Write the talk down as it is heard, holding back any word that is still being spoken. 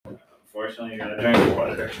Unfortunately, you gotta drink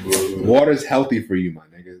water. Water's healthy for you, my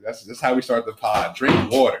nigga. That's how we start the pod.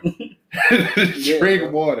 Drink water.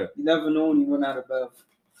 Drink water. You never know when you run out of Bev.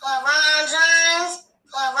 All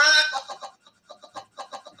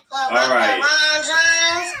right.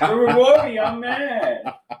 Rory, I'm mad.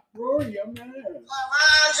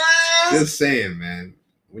 Just saying, man.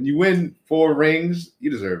 When you win 4 rings,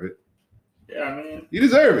 you deserve it. Yeah, I mean. You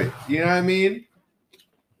deserve it. You know what I mean?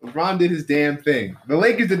 LeBron did his damn thing. The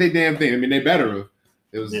Lakers did their damn thing. I mean, they better have.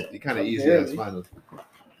 It was kind of easy as finals.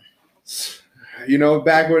 You know,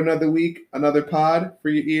 back with another week, another pod for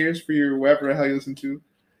your ears, for your wherever the hell you listen to.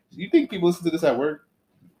 You think people listen to this at work?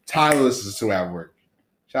 Tyler listens to it at work.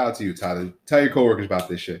 Shout out to you, Tyler. Tell your coworkers about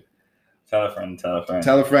this shit. Tell a friend. Tell a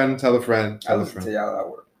friend. I listen to y'all at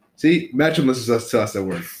work. See, Metro listens to us at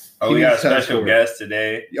work. Oh, we got a special guest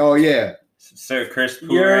today. Oh, yeah. Sir Chris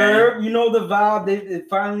Pooran. You know the vibe. They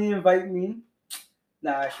finally invite me.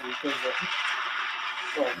 Nah, actually, because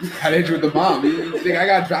I hit you with the bomb. You think I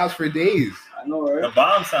got drops for days? I know, right? The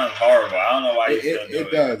bomb sounds horrible. I don't know why you still do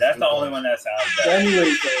it. Does. That's the only one that sounds bad. But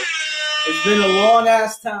anyways, though, it's been a long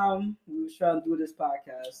ass time. We was trying to do this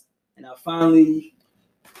podcast, and I finally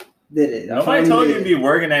did it. Nobody told you to be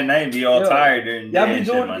working at night and be all tired during the day.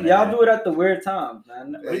 Y'all do it at the weird times,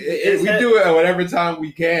 man. We do it at whatever time we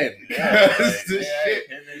can.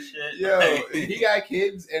 Yo, he got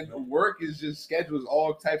kids and work is just schedules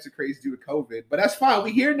all types of crazy due to COVID. But that's fine.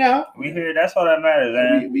 We here now. We here. That's all that matters,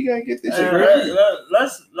 man. We gotta get this shit ready.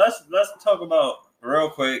 Let's talk about real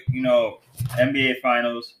quick. You know, NBA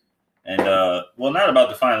Finals and not about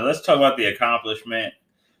the finals. Let's talk about the accomplishment.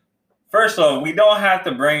 First of all, we don't have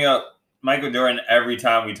to bring up Michael Jordan every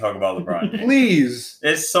time we talk about LeBron. Please.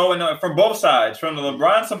 It's so annoying from both sides, from the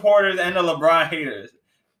LeBron supporters and the LeBron haters.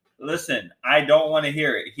 Listen, I don't want to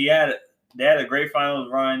hear it. They had a great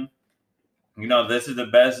finals run. You know, this is the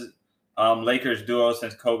best Lakers duo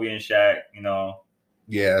since Kobe and Shaq, you know.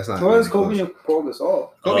 Yeah, that's not. Well, it's Kobe and Paul Gasol.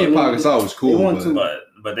 Kobe and Paul Gasol was cool,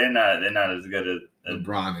 but they're not as good as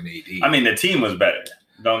LeBron and AD. I mean, the team was better.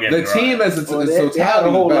 Don't get the me wrong. team as a totality. They had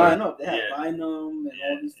a whole lineup. They had Bynum and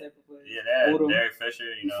all these type of players. Yeah, they had Derek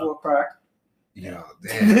Fisher, you know. Before crack. Yeah,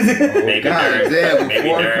 damn. Maybe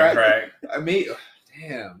Derek crack. I mean,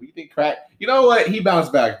 damn. We think crack. You know what? He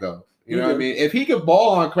bounced back though. You know what I mean? If he could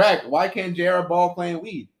ball on crack, why can't J.R. Ball playing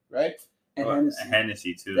weed? Right? And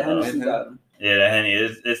Hennessy too. The Hennessy got him. Yeah, the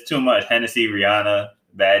Hennessy. It's too much. Hennessy, Rihanna,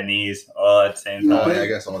 bad knees, all at the same time. I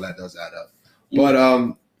guess all that does add up.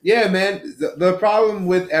 But yeah, man. The problem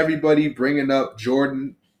with everybody bringing up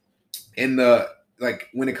Jordan in the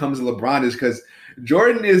when it comes to LeBron is because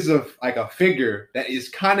Jordan is a figure that is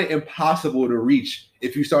kind of impossible to reach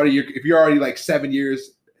if you're already 7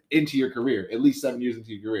 years into your career, at least 7 years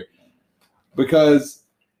into your career, because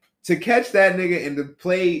to catch that nigga and to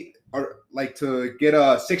play or to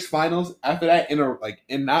get 6 finals after that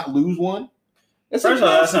and not lose one. First of all,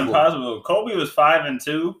 that's impossible. Kobe was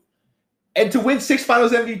 5-2. And to win 6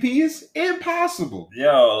 Finals MVPs, impossible.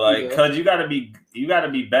 Yo, cause you gotta be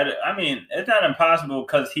better. I mean, it's not impossible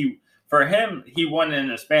because he won in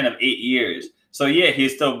a span of 8 years. So yeah,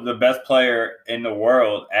 he's still the best player in the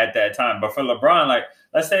world at that time. But for LeBron,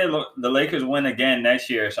 let's say the Lakers win again next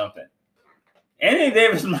year or something. Anthony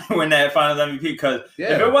Davis might win that Finals MVP because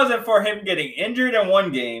if it wasn't for him getting injured in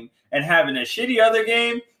one game and having a shitty other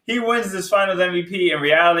game, he wins this Finals MVP in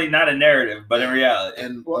reality, not a narrative, but in reality. I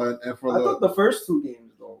thought the first 2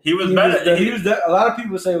 games, though. He was better. A lot of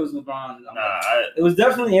people say it was LeBron. It was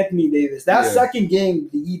definitely Anthony Davis. That second game,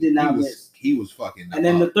 he did not miss. He was fucking. And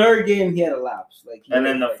then the third game, he had a lapse. And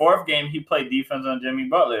then the fourth game, he played defense on Jimmy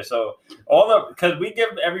Butler. So because we give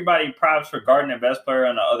everybody props for guarding the best player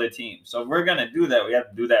on the other team. So if we're gonna do that, we have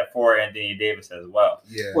to do that for Anthony Davis as well.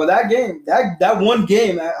 Yeah. Well, that game, that one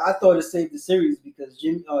game, I thought it saved the series because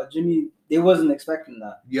Jimmy, they wasn't expecting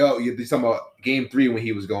that. Yo, you're talking about Game 3 when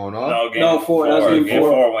he was going off? No, Game 4. That was Game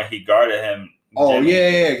 4 when he guarded him. Oh, Jimmy.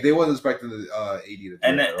 Yeah. They wasn't expecting the AD to do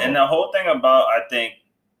and the whole thing about, I think,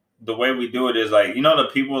 the way we do it is the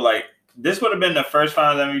people this would have been the first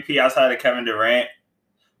Finals MVP outside of Kevin Durant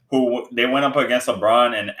who they went up against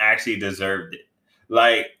LeBron and actually deserved it.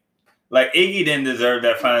 Iggy didn't deserve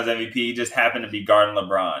that Finals MVP. He just happened to be guarding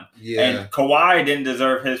LeBron. Yeah. And Kawhi didn't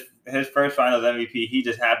deserve his first Finals MVP. He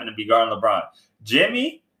just happened to be guarding LeBron.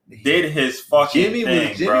 Jimmy did his fucking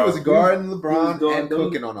thing, Jimmy was guarding LeBron and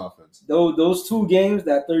cooking on offense. Those 2 games,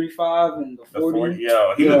 that 35 and the 40.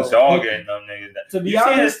 He was dogging them niggas. To be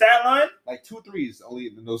honest, see his stat line? 2 threes only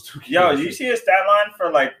in those 2 games. Yo, you see his stat line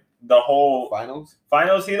for the whole finals.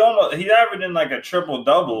 He's averaging like a triple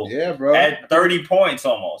double. Yeah, bro. At 30 points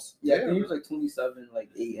almost. Yeah, I think he was like 27, like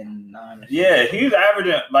 8 and 9. Yeah, he was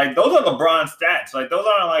averaging like those are LeBron stats. Like those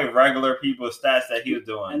aren't like regular people's stats that he was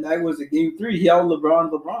doing. And that was a game 3. He held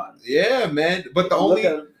LeBron. Yeah, man. But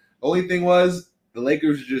the only thing was the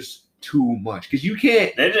Lakers were just too much because you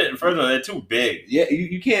can't. They're too big. Yeah,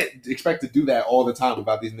 you can't expect to do that all the time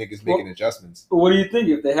without these niggas making adjustments. But what do you think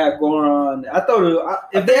if they had Goran? I thought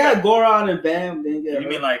if they had Goran and Bam, then you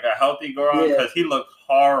mean like a healthy Goran? Because he looked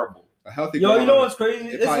horrible. A healthy. Yo, Goran, you know what's crazy?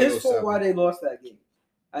 It's his fault 7. why they lost that game.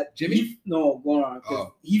 Jimmy?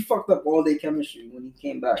 Goran. He fucked up all their chemistry when he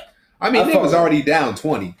came back. I mean, he was already down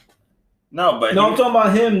 20. No, I'm talking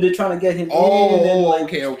about him. They're trying to get him.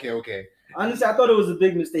 Okay. Honestly, I thought it was a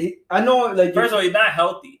big mistake. I know, like first of all, he's not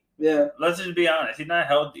healthy. Yeah, let's just be honest. He's not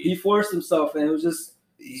healthy. He forced himself, and it was just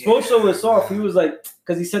Spoelstra was soft. He was like,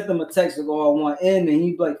 because he sent them a text like, "Oh, I want in," and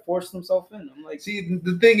he like forced himself in. I'm like, see,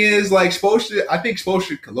 the thing is, like Spoelstra, I think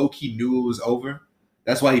Spoelstra low key knew it was over.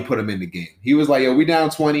 That's why he put him in the game. He was like, "Yo, we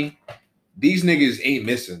down 20. These niggas ain't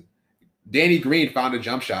missing." Danny Green found a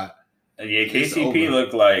jump shot. Yeah, KCP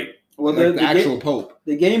looked like. Well, like the actual Pope.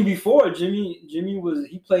 The game before, Jimmy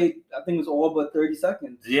he played, I think it was all but 30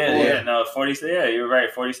 seconds. 47. Yeah, you're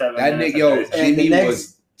right, 47. That nigga, Jimmy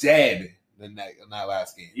was dead in that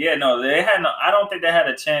last game. Yeah, no, I don't think they had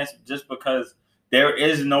a chance just because there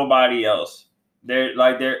is nobody else. The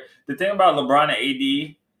thing about LeBron and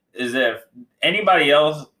AD is if anybody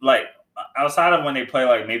else, like outside of when they play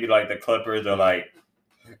like maybe like the Clippers or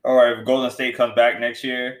if Golden State comes back next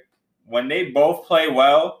year, when they both play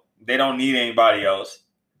well, they don't need anybody else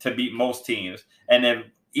to beat most teams. And if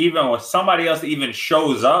even when somebody else even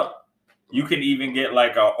shows up, you can even get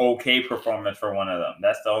like a okay performance for one of them.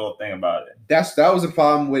 That's the whole thing about it. That was a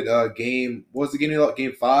problem with game. What was the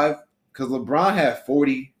game 5? Because LeBron had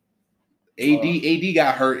 40. AD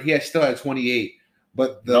got hurt. He still had 28.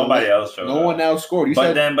 But nobody else showed up. No one else scored.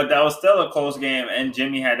 But that was still a close game, and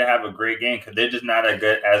Jimmy had to have a great game because they're just not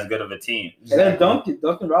as good of a team. Exactly. And then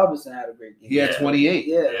Duncan Robinson had a great game. He had 28.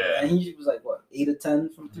 Yeah, and he was like 8 or 10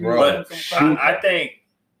 from 3. But I think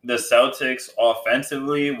the Celtics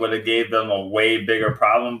offensively would have gave them a way bigger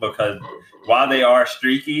problem because while they are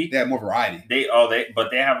streaky, they have more variety.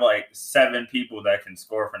 But they have like 7 people that can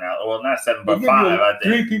score for now. Well, not 7, but 5. I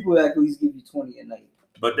think 3 people that at least give you 20 a night.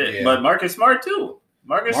 But Marcus Smart too.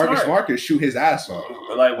 Marcus Smart could shoot his ass off.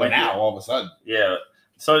 Like all of a sudden. Yeah.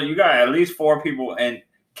 So you got at least 4 people, and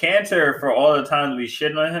Cantor, for all the times we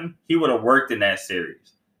shit on him, he would have worked in that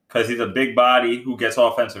series because he's a big body who gets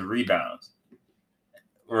offensive rebounds.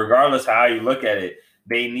 Regardless of how you look at it,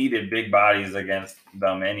 they needed big bodies against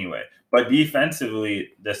them anyway. But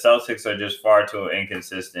defensively, the Celtics are just far too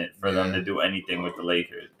inconsistent for them to do anything with the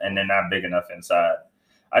Lakers, and they're not big enough inside.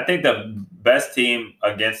 I think the best team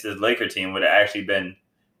against this Laker team would have actually been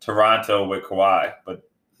Toronto with Kawhi, but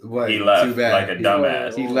he left like a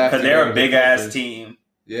dumbass. He left because they're a big-ass team.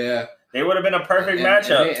 Yeah. They would have been a perfect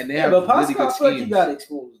matchup. But Pascal, I feel like he got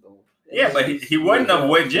exposed, though. Yeah, but he wouldn't have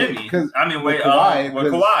with Jimmy. I mean, with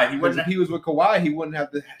Kawhi. If he was with Kawhi, he wouldn't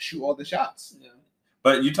have to shoot all the shots. Yeah.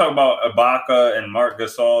 But you talk about Ibaka and Marc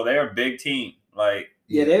Gasol, they're a big team.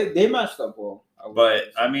 They matched up well. But,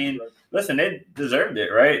 I mean, listen, they deserved it,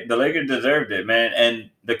 right? The Lakers deserved it, man. And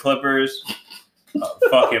the Clippers,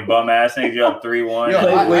 fucking bum-ass niggas, you up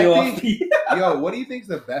 3-1. What do you think is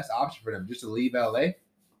the best option for them? Just to leave L.A.?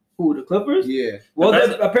 Who, the Clippers? Yeah. Well,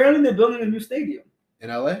 apparently they're building a new stadium. In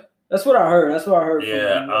L.A.? That's what I heard.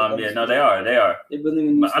 Yeah, no, they are. They're building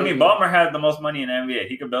a new stadium. I mean, Ballmer has the most money in the NBA.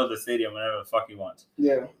 He could build a stadium whenever the fuck he wants.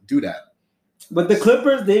 Yeah. Do that. But the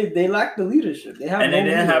Clippers, they lack the leadership. They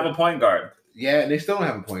didn't have a point guard. Yeah, and they still don't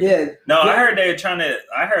have a point guard. Yeah. No, I heard they were trying to.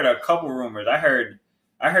 I heard a couple rumors. I heard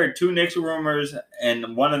 2 Knicks rumors,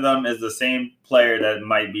 and one of them is the same player that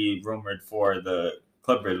might be rumored for the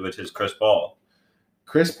Clippers, which is Chris Paul.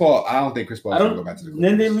 Chris Paul, I don't think Chris Paul should go back to the Clippers.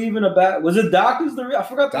 Then they leave in a bad. Was it Doc? I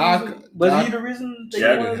forgot the reason. Was he the reason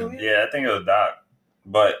they wanted to leave? Yeah, I think it was Doc.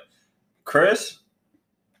 But Chris,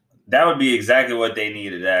 that would be exactly what they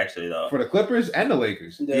needed, actually, though. For the Clippers and the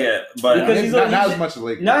Lakers. Yeah, but because he's not as much the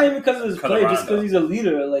Lakers. Not even because of his play, just because he's a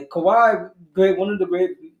leader. Like Kawhi, one of the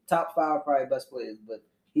great top 5 probably best players, but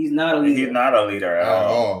he's not a leader. He's not a leader at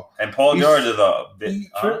all. And Paul George is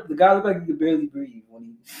the guy looked like he could barely breathe when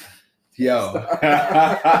he. Yo.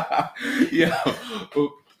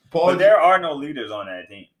 But there are no leaders on that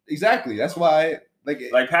team. Exactly. That's why.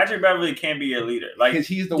 Like Patrick Beverly can't be a leader. Like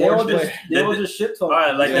he's the worst player. They were just shit talking.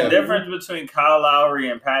 All right, the difference between Kyle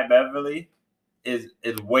Lowry and Pat Beverly is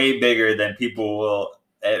way bigger than people will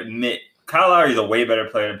admit. Kyle Lowry is a way better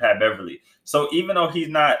player than Pat Beverly. So even though he's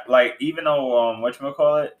not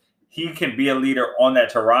whatchamacallit, he can be a leader on that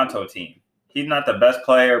Toronto team. He's not the best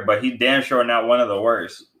player, but he's damn sure not one of the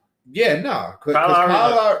worst. Yeah, no.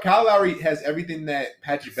 Because Kyle Lowry has everything that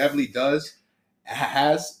Patrick Beverly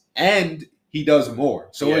has, and he does more.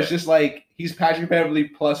 So it's just like he's Patrick Beverly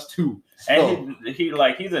plus 2. And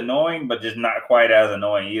he's annoying, but just not quite as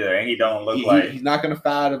annoying either. And he don't look he's not going to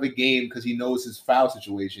foul out of a game because he knows his foul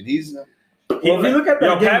situation. If you look at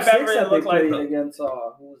that game 6 that they played against who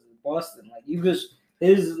was it, Boston, like you just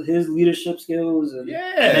his leadership skills and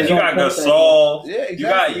then you got Gasol. Yeah,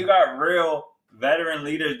 exactly. You got real veteran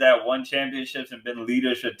leaders that won championships and been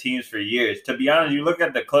leadership teams for years. To be honest, you look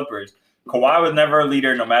at the Clippers. Kawhi was never a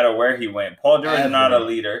leader, no matter where he went. Paul George is not a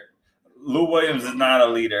leader. Lou Williams is not a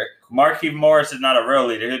leader. Markieff Morris is not a real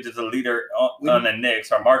leader. He's just a leader on the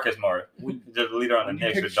Knicks, or Marcus Morris. Just a leader on the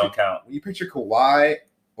Knicks, which don't count. When you picture Kawhi,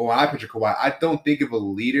 I don't think of a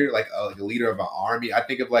leader like a leader of an army. I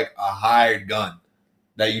think of like a hired gun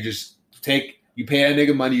that you just take. You pay a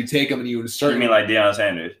nigga money, you take him, and you insert. You mean like Deion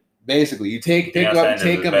Sanders? Basically, you take him, and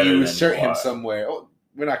you insert him somewhere. Oh,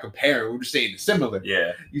 we're not comparing. We're just saying it's similar.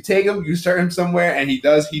 Yeah. You take him, you insert him somewhere, and he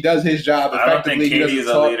does his job effectively. I don't think KD's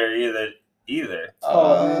a leader either.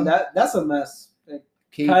 Oh man, that's a mess. Like,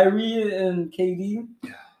 Kyrie and KD.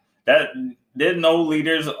 There's no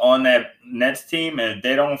leaders on that Nets team, and if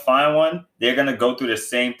they don't find one, they're gonna go through the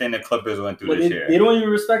same thing the Clippers went through this year. They don't even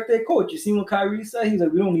respect their coach. You see what Kyrie said? He's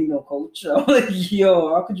like, "We don't need no coach." I'm like,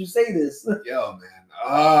 "Yo, how could you say this?" Yo, man.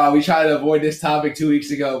 We tried to avoid this topic 2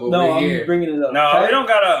 weeks ago, but we're here. I'm bringing it up. No, we don't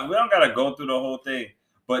gotta go through the whole thing.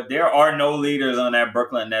 But there are no leaders on that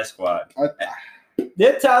Brooklyn Nets squad.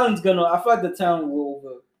 Their talent's gonna. I feel like the talent will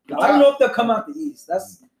over. I don't know if they'll come out the East.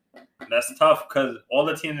 That's tough because all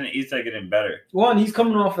the teams in the East are getting better. One, he's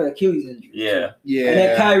coming off an Achilles injury. Yeah. And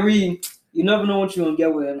then Kyrie, you never know what you're gonna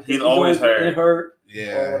get with him. He's always hurt.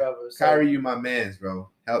 Yeah. Or whatever. So. Kyrie, you my mans, bro.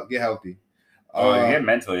 Get healthy. Get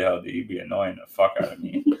mentally healthy. You'd be annoying the fuck out of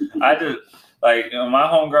me. I just my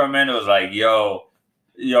homegirl man was like, yo,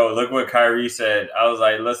 look what Kyrie said. I was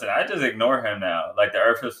like, listen, I just ignore him now. Like the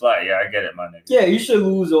earth is flat. Yeah, I get it, my nigga. Yeah, you should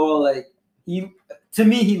lose all to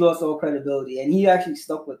me, he lost all credibility, and he actually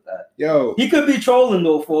stuck with that. Yo, he could be trolling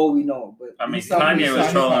though, for all we know. But I mean, Kanye was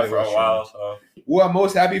trolling for a while. So, what I'm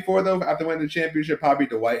most happy for though, after winning the championship, probably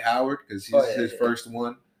Dwight Howard because he's his first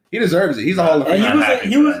one. He deserves it. He's a Hall of Famer.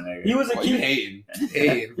 He was a key. Hating,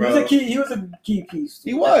 bro. He was a key piece.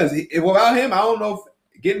 He was. Without him, I don't know if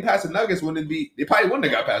getting past the Nuggets wouldn't be. They probably wouldn't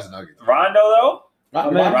have got past the Nuggets. Rondo though.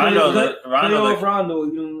 Rondo,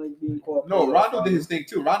 you don't like being caught. No, Rondo did his thing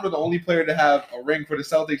too. Rondo, the only player to have a ring for the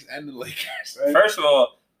Celtics and the Lakers. Right? First of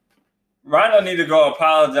all, Rondo need to go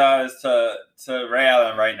apologize to Ray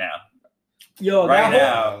Allen right now.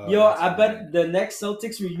 I bet the next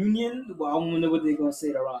Celtics reunion. Well, I wonder what they're gonna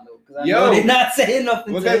say to Rondo because I know they're not saying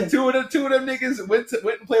nothing. Because two of them niggas went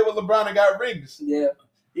and played with LeBron and got rings. Yeah.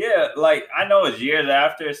 Like I know it's years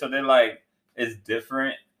after, so they're like it's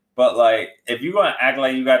different. But like, if you're gonna act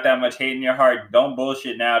like you got that much hate in your heart, don't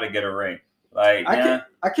bullshit now to get a ring. Like, I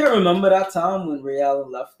can't remember that time when Ray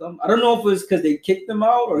Allen left them. I don't know if it was because they kicked him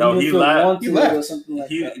out or he left or something like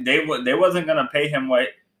that. They wasn't gonna pay him what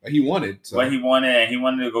he wanted. What he wanted, and he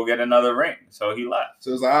wanted to go get another ring, so he left.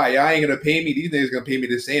 So it's like, all right, y'all ain't gonna pay me. These niggas gonna pay me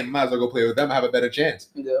the same. Might as well go play with them. I have a better chance.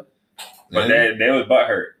 Yeah. But they was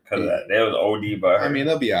butthurt because of that. They was OD butthurt. I mean,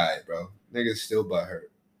 they'll be all right, bro. Niggas still butthurt.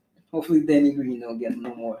 Hopefully, Danny Green don't get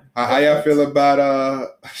no more. How y'all feel about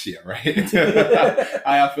yeah, right?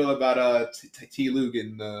 How y'all feel about T. Lue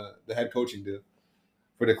getting the head coaching deal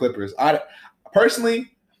for the Clippers? I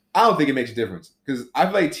personally, I don't think it makes a difference because I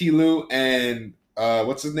feel like T. Lue and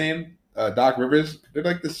what's his name, Doc Rivers, they're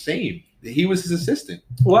like the same. He was his assistant.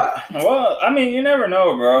 What? Well, I mean, you never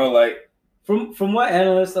know, bro. Like from what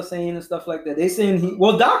analysts are saying and stuff like that, they saying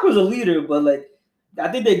Doc was a leader, but like I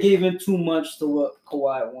think they gave in too much to what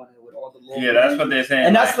Kawhi wanted. That's what they're saying.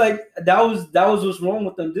 And that's that was what's wrong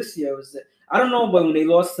with them this year. Was that I don't know, but when they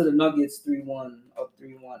lost to the Nuggets 3-1, up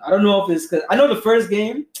 3-1, I don't know if it's because I know the first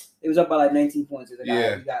game it was up by like 19 points. It was like, all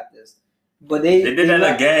right, we got this. But they did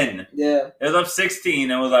that again. Yeah, it was up 16.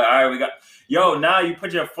 And it was like, all right, we got. Yo, now you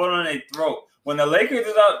put your foot on their throat. When the Lakers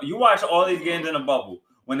is up, you watch all these games in a bubble.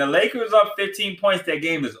 When the Lakers up 15 points, that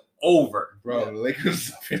game is over. Bro, the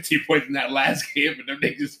Lakers 15 points in that last game, and them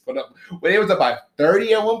niggas put up. Well, it was up by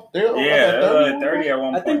 30 at one. 30 at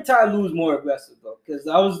one point. I think Ty Lue's more aggressive though, because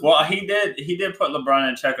I was. Well, he did put LeBron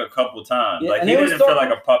in check a couple times. Yeah, like he didn't feel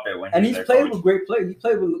like a puppet when. And he's played with great players. He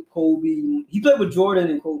played with Kobe. He played with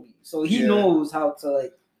Jordan and Kobe, so he knows how to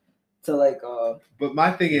like to like. But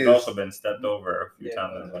my thing He's is also been stepped over a few Yeah.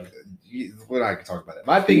 times. we're not gonna talk about it.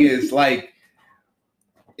 My thing is like,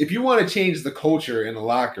 if you want to change the culture in the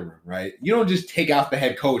locker room, right? You don't just take out the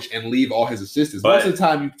head coach and leave all his assistants. But- Most of the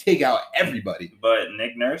time, you take out everybody. But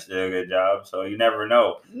Nick Nurse did a good job, so you never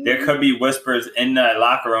know. There could be whispers in that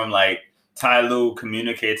locker room like Ty Lue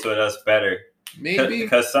communicates with us better. Maybe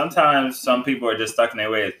Because sometimes some people are just stuck in their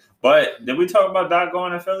ways. But did we talk about Doc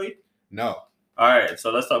going to Philly? no. All right, so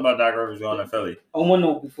let's talk about Doc Rivers going to Philly. One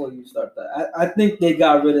note before you start that. I think they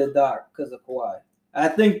got rid of Doc because of Kawhi. I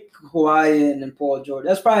think Kawhi and Paul George.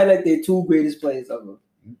 That's probably like their two greatest players ever.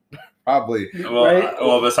 Probably. Well,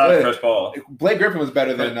 Right? Besides Yeah. Chris Paul. Blake Griffin was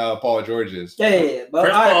better than Paul George is. Yeah. But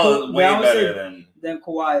Chris all right, Paul cool. is way But I would better say than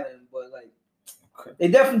Kawhi then. But like they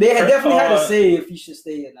definitely had Paul- to say if he should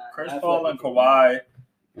stay or not. Chris I feel Paul like and they did. Kawhi.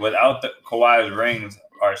 Without the Kawhi's rings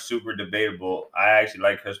are super debatable. I actually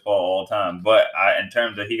like Chris Paul all the time, but in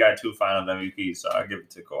terms of he got 2 Finals MVPs, so I give it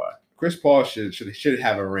to Kawhi. Chris Paul should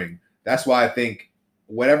have a ring. That's why I think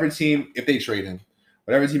whatever team, if they trade him,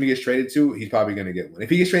 whatever team he gets traded to, he's probably going to get one.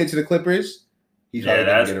 If he gets traded to the Clippers, he's probably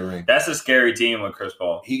going to get a ring. That's a scary team with Chris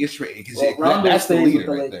Paul. He gets traded because Well, Rondo that's the stays with leader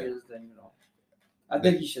the right Lakers, there. then I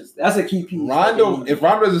think he should. That's a key piece. Rondo, if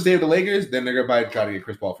Rondo doesn't stay with the Lakers, then they're going to try to get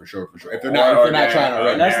Chris Paul for sure. If they're Or not trying and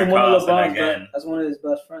already. that's the Aaron one of Collison LeBron's again. that's one of his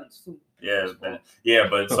best friends too.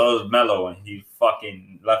 But so is Melo, and he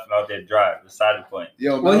fucking left him out there dry. The side point.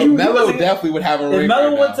 Yo, Well, Melo wasn't- definitely would have a ring. If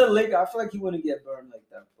Melo right went now. to the Lakers, I feel like he wouldn't get burned like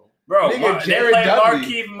that, bro. Bro, Nigga, they Jared played Dudley.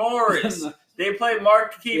 Markieff Morris. They played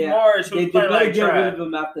Markieff Yeah, Morris, who They was playing better like get rid trash. of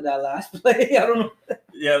him after that last play. I don't know.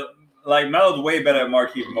 Yeah, like Melo's way better than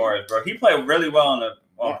Markieff Morris, bro. He played really well on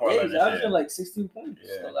Yeah, Portland he's this averaging year. like 16 points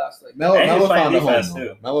Yeah. the last like. Melo And he's playing found a home. defense, though.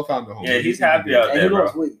 too. Melo found a home. Yeah, he's happy out And there, he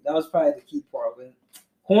lost bro. weight. That was probably the key part of it.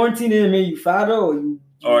 Quarantine didn't make you fatter,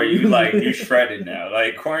 or You like you shredded now.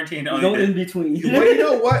 Like quarantine There's only no in did, between. Well, you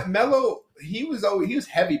know what? Melo, he was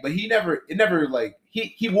heavy, but he never like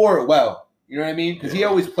he wore it well. You know what I mean? Because he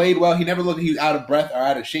always played well. He never looked like he was out of breath or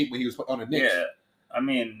out of shape when he was on the Knicks. Yeah, I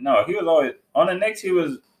mean, no, he was always on the Knicks. He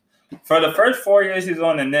was for the first 4 years he was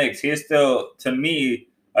on the Knicks. He's still, to me,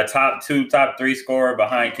 a top 2, top 3 scorer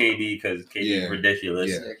behind KD because KD Yeah. is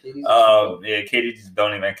ridiculous. Yeah. KD just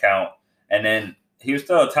don't even count. And then he was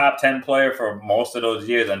still a top 10 player for most of those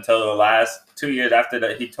years until the last 2 years after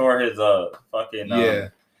that. He tore his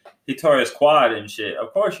he tore his quad and shit.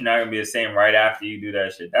 Of course, you're not gonna be the same right after you do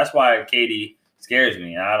that shit. That's why KD scares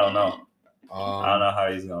me. I don't know. I don't know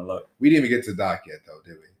how he's gonna look. We didn't even get to Doc yet, though,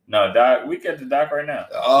 did we? No, Doc. We get the Doc right now.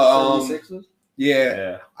 76ers?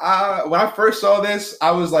 Yeah. Yeah. When I first saw this,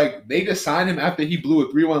 I was like, they just signed him after he blew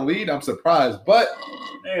a 3-1 lead. I'm surprised, but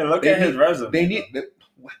Hey, look They at his need- resume. they need.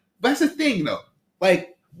 That's the thing, though.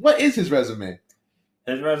 Like, what is his resume?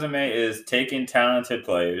 His resume is taking talented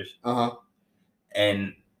players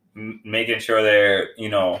and making sure they're,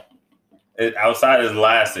 outside his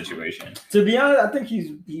last situation. To be honest, I think he's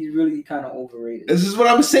really kind of overrated. This is what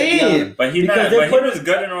I'm saying. But he's Because not. they But he put was him-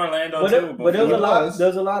 good in Orlando But too. there's a before. lot.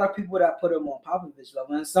 There's a lot of people that put him on Popovich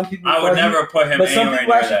level, and some people. I would thought he- never put him But some anywhere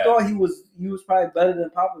people near actually that. thought he was probably better than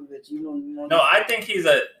Popovich. No, I think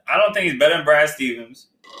I don't think he's better than Brad Stevens.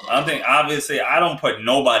 Obviously, I don't put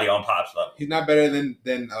nobody on Pop's level. He's not better than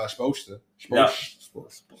Spoelstra. No.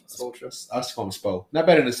 Spoelstra. I just call him Spo. Not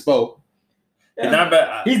better than Spo. He's not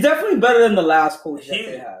better. He's definitely better than the last coach that He-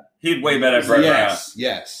 they had. He's way better than Brett Brown.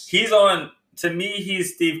 Yes. He's on. To me,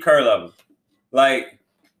 he's Steve Kerr level. Like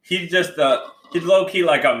he's just he's low key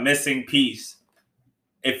like a missing piece.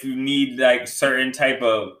 If you need like certain type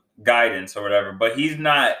of guidance or whatever, but he's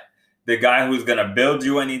not the guy who's gonna build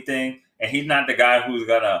you anything, and he's not the guy who's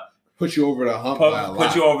gonna Put you over the hump. by a put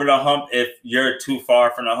lot. you over the hump if you're too far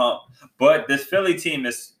from the hump. But this Philly team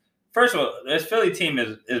is, first of all, this Philly team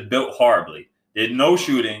is built horribly. There's no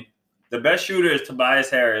shooting. The best shooter is Tobias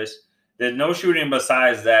Harris. There's no shooting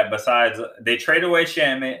besides that. Besides, they trade away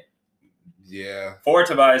Shamet Yeah. for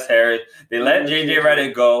Tobias Harris. They let JJ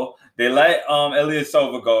Redick go. They let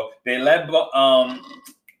Ilyasova go. They let Nigga,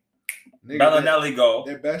 Bellinelli go.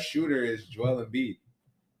 their best shooter is Joel Embiid.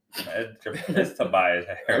 It's Tobias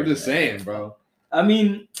Harris. I'm just saying, bro. I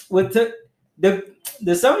mean, with the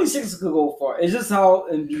 76ers could go far. It's just how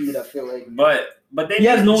Embiid, I feel like. But they He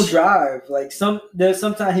has need- no drive. Like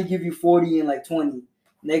sometimes he give you 40 and like 20.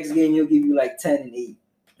 Next game he'll give you like 10 and 8.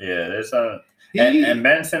 Yeah, there's some. He- And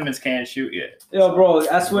Ben Simmons can't shoot yet. Yo, bro,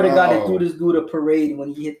 I swear to God, they Bro. threw this dude a parade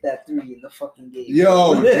when he hit that 3 in the fucking game.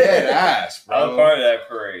 Yo, dead ass, I was bro. part of that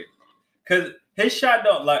parade. Because his shot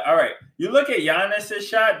don't like, all right, you look at Giannis'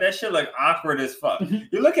 shot, that shit look awkward as fuck.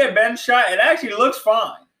 You look at Ben's shot, it actually looks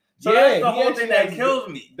fine. So Yeah, that's the he whole actually thing that has kills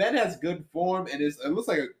me. Ben has good form, and it looks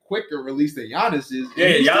like a quicker release than Giannis is. Yeah,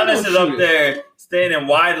 and he still Giannis don't is up shoot it. there standing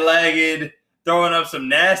wide-legged, throwing up some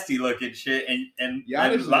nasty-looking shit, and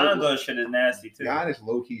Giannis is Lonzo shit is nasty too. Giannis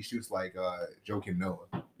low-key shoots like Joakim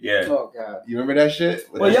Noah. Yeah. Oh god. You remember that shit?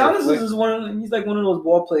 Well, Giannis is just he's like one of those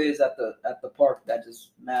ball players at the park that just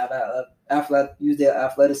use their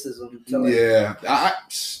athleticism. To like, yeah,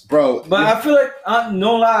 bro. But I feel like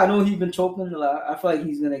no lie, I know he's been choking a lot. I feel like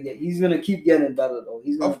he's gonna keep getting better though.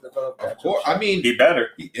 He's gonna develop that. Of course, I mean, He better.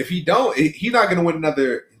 if he don't, he's not gonna win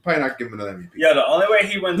another. He's probably not giving another MVP. Yeah, the only way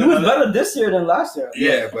he wins He was another. better this year than last year.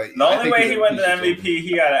 Yeah, but The I only think way his he wins the MVP 's MVP, over.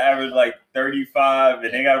 he got to average like 35,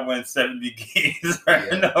 and they got to win 70 games for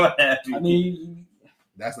Yeah. no MVP. I mean,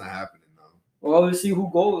 That's not happening though. well, we'll see who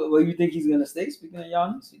goes. Well, you think he's gonna stay? Speaking of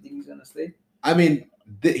Giannis, you think he's gonna stay? I mean,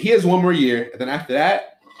 he has one more year, and then after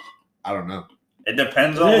that, I don't know. It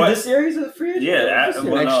depends Isn't on it what. this year he's a free agent? Yeah, This that-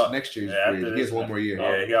 year? well, no. Next year, he's Yeah, free. after He has this one more year.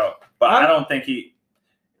 Yeah, yo. But I don't think he.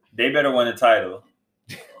 They better win the title.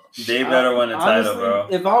 They better win the title, bro.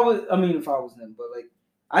 If I was him, but like,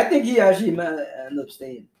 I think he actually might end up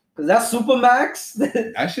staying because that's Supermax.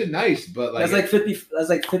 That shit nice, but like, that's like 50. That's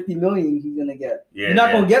like 50 million he's gonna get. Yeah, You're not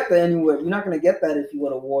yeah. gonna get that anywhere. You're not gonna get that if you go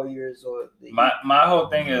to Warriors or. My whole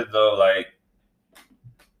thing is though, like,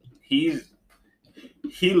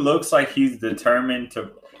 he looks like he's determined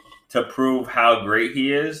to prove how great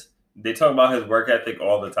he is. They talk about his work ethic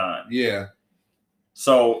all the time. yeah,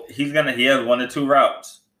 So he has one of two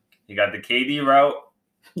routes. He got the KD route,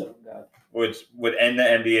 Oh God. which would end the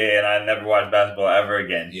NBA, and I never watch basketball ever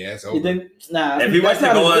again. yeah, it's You over. think? Nah. If he went that's to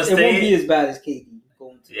not Golden as, it won't State- be as bad as KD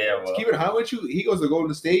going to. Yeah, well, Keep it high with you. He goes to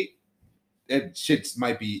Golden State. That shit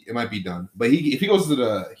might be done. But if he goes to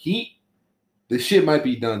the Heat, the shit might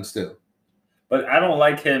be done still. but I don't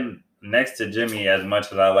like him next to Jimmy as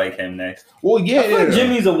much as I like him next. Well, yeah, I feel like yeah.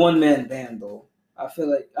 Jimmy's a one man band though. I feel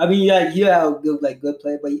like yeah, a good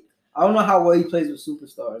player, but I don't know how well he plays with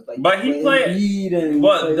superstars. Like, But he with played- Embiid and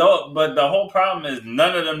But the whole problem is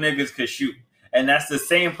none of them niggas could shoot, and that's the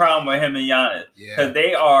same problem with him and Giannis Yeah, because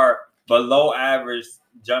they are below average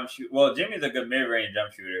jump shoot. Well, Jimmy's a good mid range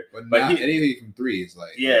jump shooter, but but not he- anything from three is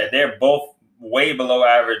like yeah, they're both way below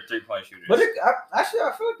average 3-point shooters. But I feel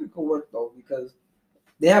like it could work though because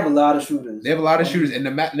they have a lot of shooters. They have a lot of shooters, and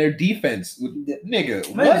their defense with nigga.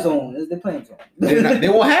 Play What? zone. They're playing zone. They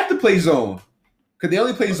won't have to play zone because they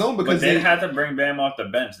only play zone But because they they have to bring Bam off the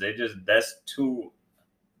bench. That's too.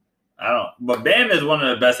 I don't. But Bam is one of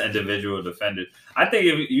the best individual defenders. I think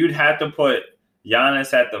if you'd have to put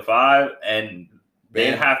Giannis at the 5, and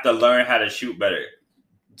they'd Bam. have to learn how to shoot better.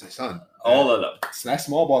 son. All of them. That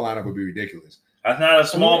small ball lineup would be ridiculous. That's not a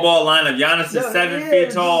small ball lineup. Giannis is Yeah, 7 yeah, feet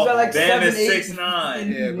he's tall. got like Bam is 7'8".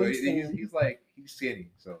 6'9". Yeah, but Wingspan. he's skinny,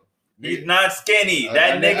 so He's not skinny. I-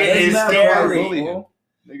 That I- nigga I- is I- scary. bully him.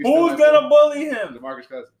 Niggas Who's still gonna bully him? DeMarcus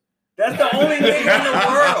Cousins? That's the only nigga in the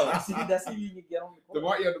world. See, that's who you can get on the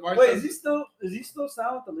court. DeMarcus Wait, Cousins. is he still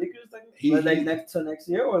signed with the Lakers? He- Next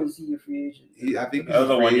year, or is he a free agent? I think That was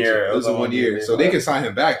a 1 year. It was a 1 year, so they can sign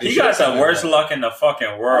him back. They He should got sign the him worst back. luck in the fucking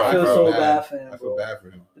I world, feel bro. so bad. bad for him, I feel bro. bad for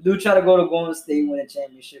him. The dude tried to go to Golden State, win a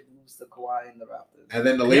championship, lose to Kawhi and the Raptors. And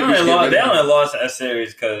then the They Lakers. only, get lost, rid they of him. only lost a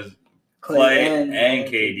series because Clay and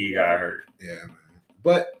KD got hurt. Yeah, man.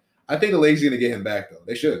 But I think the Lakers are gonna get him back though.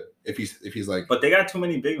 They should if he's like. But they got too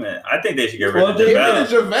many big men. I think they should get rid Well, of they- JaVale.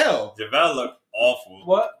 JaVale. JaVale looked awful.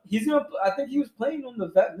 What he's gonna? I think he was playing on the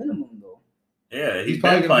vet minimum though. Yeah, He's he's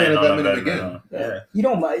probably been gonna playing play on at the that vet minimum minimum. Yeah, He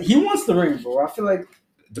don't mind. He wants the ring, bro. I feel like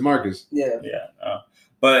DeMarcus. yeah. yeah.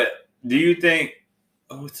 But do you think?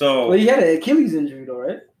 So Well, he had an Achilles injury though,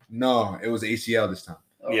 right? No, it was ACL this time.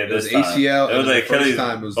 yeah, It was this time. ACL. It was and the like first Achilles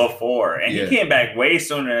time it was before, and yeah. he came back way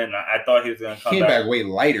sooner than I thought he was gonna he come came back. back way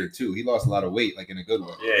lighter too. He lost a lot of weight, like in a good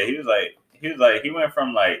way. Yeah, he went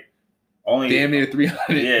from like only Damn near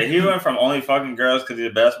 300. Yeah, he went from only fucking girls because he's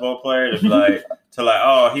a basketball player to like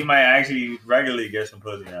oh, he might actually regularly get some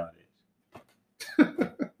pussy nowadays.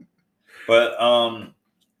 But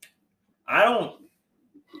I don't.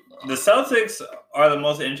 The Celtics are the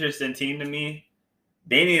most interesting team to me.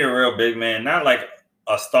 They need a real big man, not like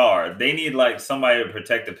a star. They need like somebody to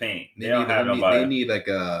protect the paint. They don't have nobody. They need like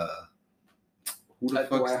a who the Like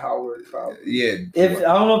fuck? Dwight Howard, probably. Yeah, If I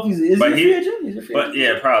don't know if is But he a he- free agent? He's a free But agent.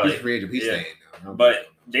 yeah, probably. he's free agent. He's Yeah. staying now. But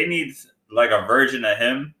they need like a version of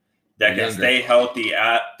him that can Younger. stay healthy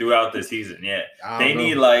throughout the season. Yeah. I They don't know.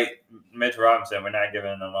 need like Mitch Robinson. We're not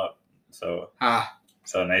giving them up. So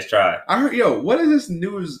nice try. I heard. Yo, what is this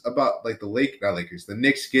news about? Like the Lakers, the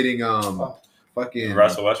Knicks getting fucking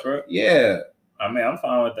Russell Westbrook. Yeah, I mean, I'm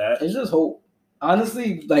fine with that. It's just hope.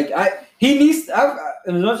 Honestly, like he needs. As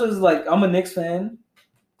much as like I'm a Knicks fan,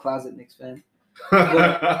 closet Knicks fan.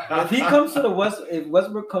 If he comes to if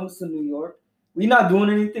Westbrook comes to New York, we're not doing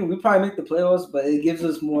anything. We probably make the playoffs, but it gives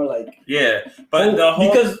us more like but the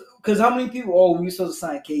whole because how many people? Oh, we supposed to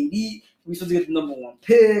sign KD. We supposed to get the number 1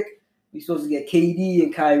 pick. We supposed to get KD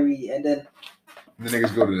and Kyrie, and then the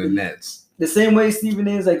niggas go to the Nets. The same way Stephen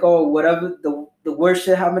A is like, oh, whatever the worst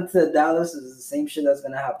shit happened to Dallas is the same shit that's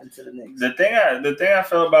gonna happen to the Knicks. The thing I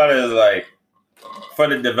feel about it is like, for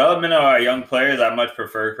the development of our young players, I much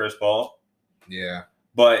prefer Chris Paul. Yeah.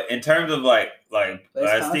 But in terms of like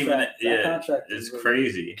Stephen, contract it's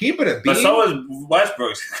crazy. Keep it a bean. But so is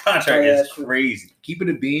Westbrook's contract is crazy. Keep it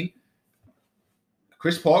a bean.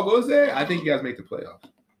 Chris Paul goes there. I think you guys make the playoffs.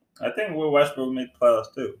 I think Westbrook will make the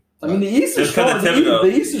playoffs too. I mean, the East is strong.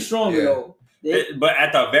 The East is stronger though. But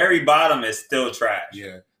at the very bottom, it's still trash.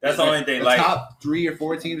 Yeah, that's the only thing. The like top 3 or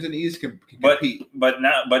 4 teams in the East can compete. But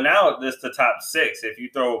now it's the top 6. If you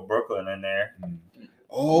throw Brooklyn in there.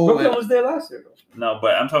 Oh, Brooklyn was there last year though. No,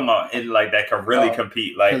 but I'm talking about it like that can really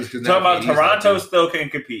compete. Like talking about Toronto still can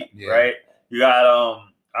compete, right? You got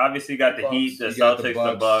obviously got the Heat, the Celtics,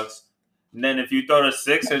 the Bucks. And then if you throw the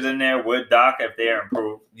Sixers in there with Doc, if they are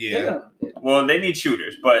improved, well, they need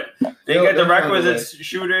shooters, but they get the requisite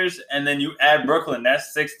shooters, and then you add Brooklyn.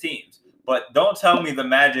 That's 6 teams. But don't tell me the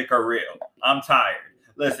Magic are real. I'm tired.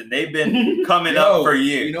 Listen, they've been coming up for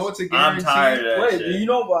years. You know what's a guarantee? I'm tired of that shit. Do you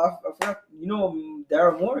know? I forgot. You know,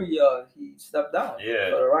 Daryl Morey, he stepped down. Yeah.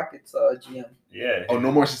 For the Rockets GM. Yeah. Oh,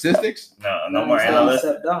 no more statistics? No more analytics.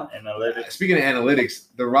 Stepped down. Analytics. Speaking of analytics,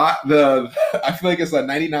 I feel like it's a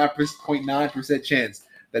 99.9% chance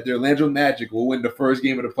that the Orlando Magic will win the first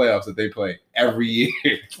game of the playoffs that they play every year.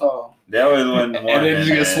 Oh. They always win one. And then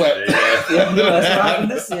you get swept. Yeah, that's what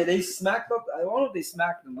happened this year. They smacked up. I don't know if they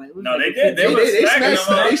smacked them. But no, they did.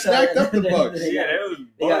 They smacked up the Bucks. They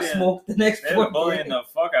got smoked the next 4 They were bullying the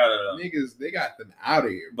fuck out of them. Niggas, they got them out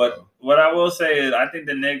of here. But what I will say is, I think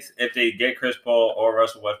the Knicks, if they get Chris Paul or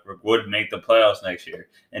Russell Westbrook, would make the playoffs next year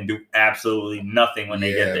and do absolutely nothing when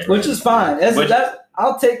they get there. Which is fine.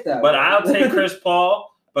 I'll take that. But I'll take Chris Paul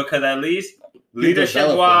because at least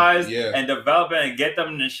leadership-wise and developing and get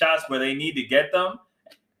them the shots where they need to get them,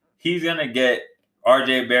 he's going to get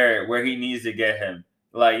RJ Barrett where he needs to get him.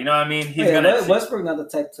 Like, you know what I mean? He's gonna Westbrook not the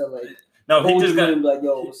type to like. No, he's just gonna be like,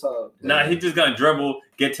 yo, what's up? Nah, he's just gonna dribble,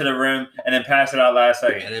 get to the rim, and then pass it out last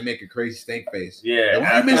second, and then make a crazy stank face. Yeah,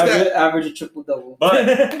 average a triple double.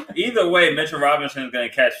 But either way, Mitchell Robinson is gonna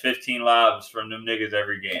catch 15 lobs from them niggas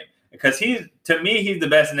every game because he's the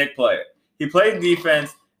best Knick player. He plays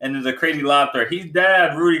defense and is a crazy lob threat. He's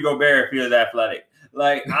dad Rudy Gobert if he was athletic.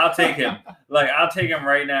 Like I'll take him. I'll take him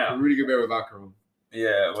right now. Rudy Gobert without Corona.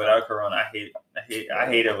 Yeah, without Corona, I hate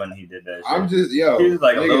it when he did that shit. I'm just he was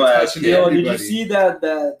like a little ass kid. Yo, did you see that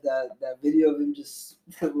video of him just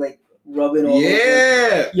like rubbing all over?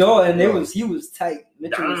 Yeah. Yo, and he was tight.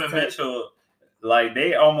 Donovan Mitchell, like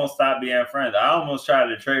they almost stopped being friends. I almost tried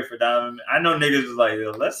to trade for Donovan. I know niggas was like,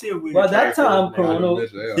 yo, let's see if we. Well, that time Corona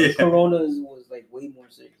was like way more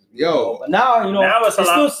serious. Yo, but now it's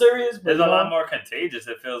still serious. But there's a lot more contagious.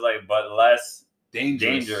 It feels like, but less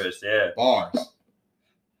dangerous. Yeah. Bars.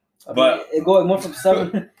 But it went from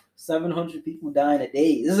 700 people dying a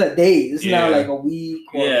day. This is a day. This is not like a week.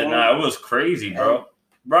 It was crazy, bro.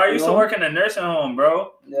 Bro, I used to work in a nursing home,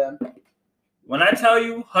 bro. Yeah. When I tell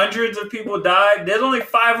you hundreds of people died, there's only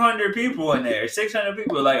 500 people in there. 600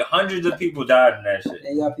 people, like hundreds of people died in that shit.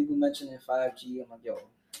 And you got people mentioning 5G. I'm like, yo.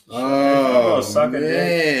 Oh,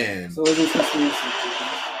 man. So it is conspiracy.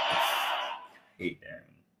 Hate that.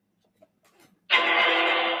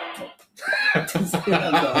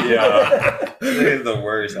 Yeah, he's the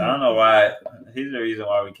worst. I don't know why. He's the reason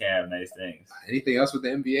why we can't have nice things. Anything else with the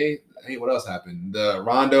NBA? Hey, what else happened? The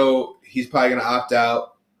Rondo, he's probably gonna opt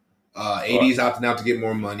out. AD's opting out to get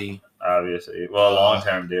more money. Obviously, well, long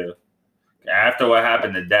term deal. After what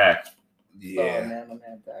happened to Dak. Yeah, my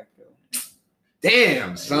man Dak.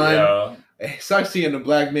 Damn, son. It sucks seeing the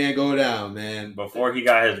black man go down, man. Before he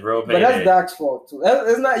got his real payday. But that's Dak's fault too.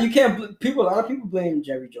 It's not. You can't. A lot of people blame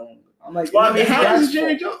Jerry Jones. I'm like, well, I mean, how is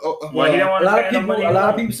Jerry Jones? He don't want a lot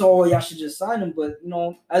of people say, "Oh, y'all should just sign him." But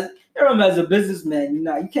as a businessman,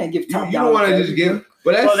 you can't give top. You don't want to just give.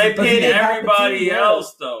 But they paid everybody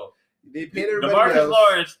else though. They paid everybody DeMarcus else.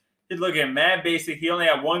 Lawrence, he's looking mad basic. He only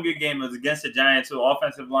had one good game. It was against the Giants, who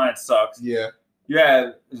offensive line sucks. Yeah. You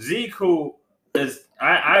have Zeke, who is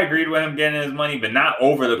I agreed with him getting his money, but not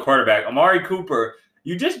over the quarterback. Amari Cooper,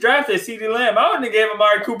 you just drafted CeeDee Lamb. I wouldn't have gave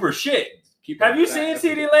Amari Cooper shit. Have you seen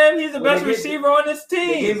CeeDee Lamb? He's the best receiver on this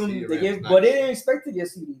team. But they didn't expect to get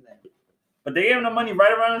CeeDee Lamb. But they gave him the money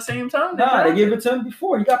right around the same time. Nah, they gave it to him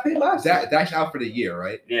before. He got paid last year. That's out for the year,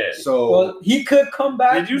 right? Yeah. So Well, he could come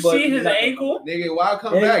back. Did you see his ankle? Nigga, why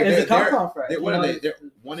come back? It's a contract. They're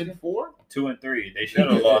 1-4. 2 and 3. They should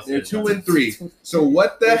have lost. They're 2 and 3. So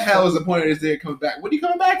what the hell is the point of this? They're coming back. What are you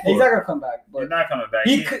coming back for? He's not gonna come back. He's not coming back.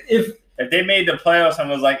 He could, if they made the playoffs and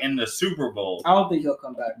was like in the Super Bowl. I don't think he'll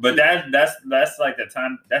come back. But that's like the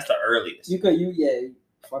time. That's the earliest.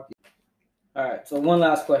 Fuck you. All right. So one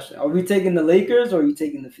last question: are we taking the Lakers or are you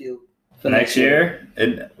taking the field for next year?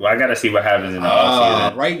 I gotta see what happens in the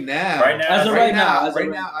offseason. Right now,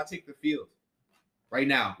 I take the field. Right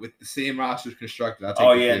now, with the same rosters constructed, I take the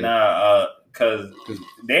field. Because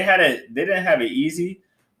they didn't have it easy.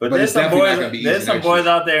 But there's some boys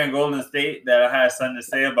out there in Golden State that have something to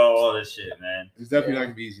say about all this shit, man. It's definitely not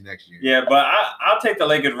gonna be easy next year. Yeah, but I'll take the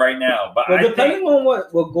Lakers right now. But depending on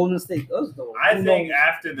what Golden State does, though. I think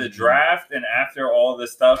after the draft and after all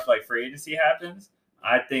this stuff like free agency happens,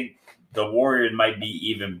 I think the Warriors might be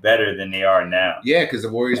even better than they are now. Yeah, because the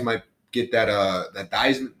Warriors might get that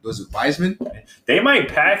Wiseman. Was it Wiseman? They might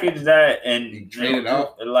package that and trade it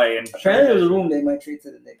up. Apparently, there's a room they might trade to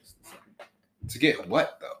the Knicks. To get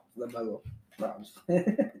what though? LaMelo. The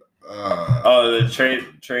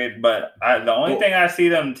trade. But the only thing I see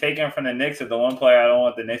them taking from the Knicks is the one player I don't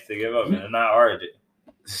want the Knicks to give up, and it's not RJ.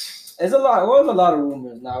 There's a lot of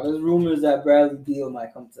rumors now. There's rumors that Bradley Beal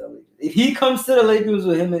might come to the Lakers. If he comes to the Lakers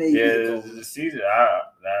with him and AD, the season.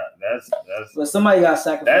 That's. But somebody got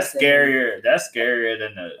sacrificed. That's scarier. That's scarier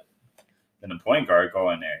than the point guard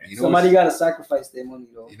going there. Somebody got to sacrifice their money,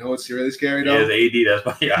 though. You know what's really scary, though? Yeah, it's AD. That's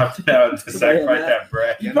why he opted out to sacrifice that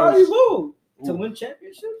bread. He probably will to win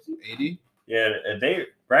championships. AD? Yeah,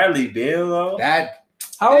 Bradley Beal, though.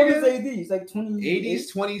 How old is AD? He's like 20. AD's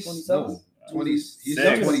 27. No, 20. He's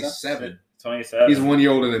 27. 27. He's 1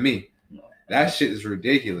 year older than me. That shit is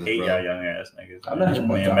ridiculous, hate bro. Y'all young ass niggas. I met him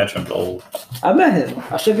one time. Metrum's old. I met him.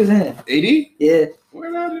 I shook his hand. AD? Yeah.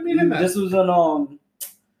 Where did I meet him at? This was on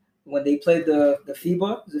when they played the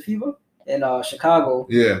FIBA. Is it FIBA? In Chicago.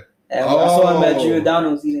 Yeah. And I saw him at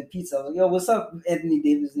Giordano's eating pizza. I was like, yo, what's up, Anthony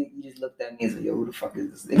Davis? He just looked at me and said, yo, who the fuck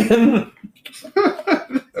is this nigga?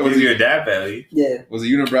 Was he your dad, belly? Yeah. Was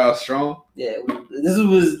the unibrow strong? Yeah. This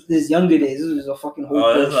was his younger days. This was a fucking whole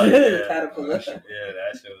caterpillar. That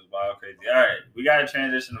shit was wild crazy. All right. We got to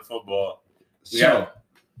transition to football. All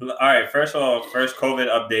right. First of all, first COVID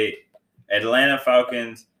update. Atlanta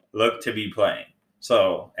Falcons look to be playing.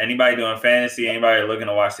 So anybody doing fantasy, anybody looking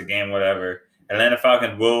to watch the game, whatever, Atlanta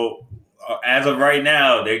Falcons will, as of right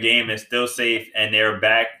now, their game is still safe and they're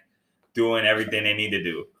back doing everything they need to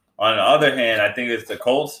do. On the other hand, I think it's the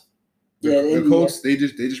Colts. Yeah, the Colts, they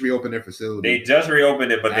just reopened their facility. They just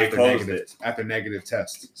reopened it, but they closed it. After negative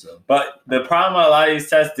tests. So. But the problem with a lot of these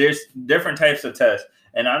tests, there's different types of tests.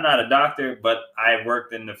 And I'm not a doctor, but I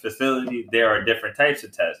worked in the facility. There are different types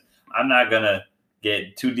of tests. I'm not going to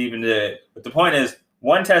get too deep into it. But the point is,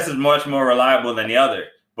 one test is much more reliable than the other.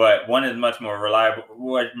 But one is much more reliable,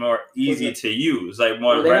 much more easy to use. Like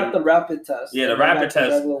more. They have the rapid test. Yeah, the rapid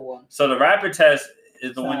test. So the rapid test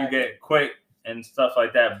is the one you get quick and stuff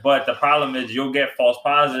like that. But the problem is you'll get false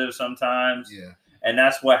positives sometimes. Yeah. And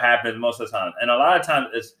that's what happens most of the time. And a lot of times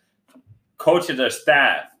it's coaches or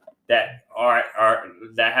staff that are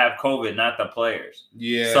that have COVID, not the players.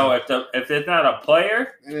 Yeah. So if it's not a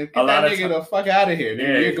player, get that nigga the fuck out of here.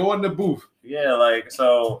 Yeah. You're going to the booth. Yeah, like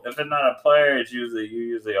so if it's not a player, you're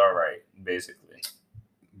usually all right, basically.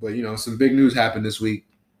 But some big news happened this week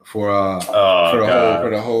for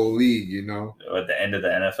the whole league, At the end of the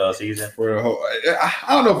NFL season. For the whole I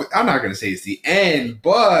don't know I'm not gonna say it's the end,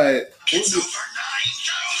 but it's over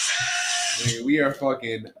 9,000. We are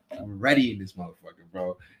fucking ready in this motherfucker,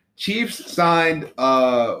 bro. Chiefs signed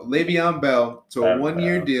Le'Veon Bell to a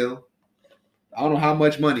 1-year deal. I don't know how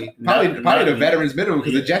much money. Probably the veterans minimum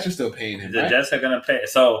because the Jets are still paying him. The Jets are gonna pay.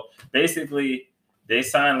 So basically, they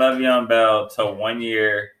signed Le'Veon Bell to 1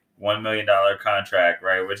 year, $1 million contract,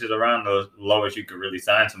 right? Which is around the lowest you could really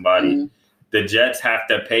sign somebody. Mm-hmm. The Jets have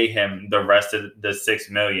to pay him the rest of the $6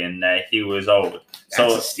 million that he was owed.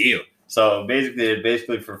 That's a steal. So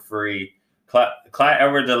basically for free. Clyde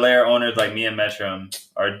Edwards-Helaire owners like me and Metrum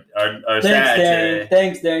are sad today.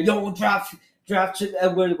 Thanks, Darren. Yo, draft Chip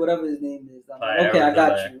Edwards, whatever his name is. Okay, I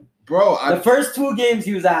got you, bro. The first 2 games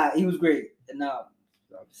he was great, and now.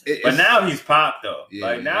 But now he's popped though.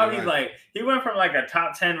 Yeah, he's like he went from like a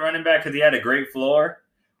top 10 running back because he had a great floor.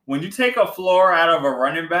 When you take a floor out of a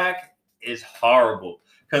running back, it's horrible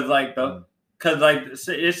because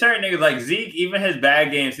there's certain niggas like Zeke. Even his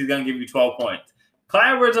bad games, he's gonna give you 12 points.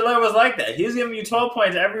 Clyde Edwards-Helaire was like that. He was giving you 12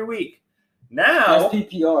 points every week. Now, That's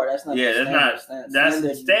PPR. That's not. yeah,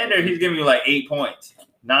 that's standard. He's giving you like 8 points,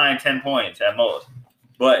 9, 10 points at most.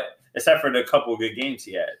 But except for the couple of good games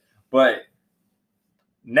he had. But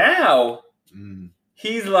now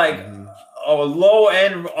he's like a low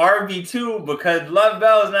end RB2 because Lev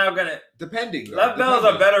Bell is now gonna. Lev Bell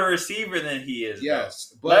is a better receiver than he is.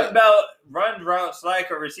 Yes, but Lev Bell runs routes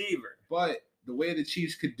like a receiver. But the way the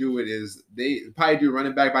Chiefs could do it is they probably do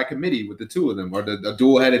running back by committee with the two of them, or the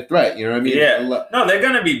dual-headed threat. You know what I mean? Yeah. No, they're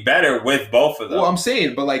gonna be better with both of them. Well, I'm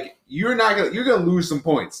saying, but like you're gonna lose some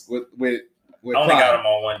points with I only got him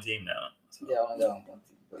on one team now. So. Yeah, I only got him on one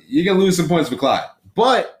team. You're gonna lose some points with Clyde,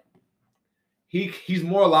 but he's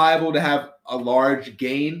more liable to have a large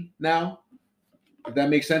gain now. If that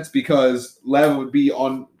makes sense, because Lev would be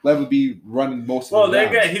running most of the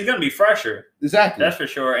rounds. He's gonna be fresher. Exactly. That's for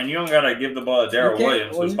sure. And you don't gotta give the ball to Darrell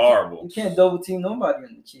Williams, who's horrible. You can't double team nobody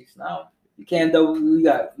in the Chiefs now. You can't double. You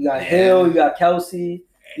got Hill, you got Kelsey,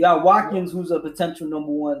 you got Watkins, who's a potential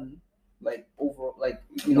number one, like over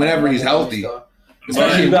whenever he's healthy.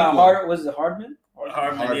 Especially you got Hardman?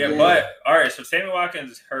 Hardman, yeah. But all right, so Sammy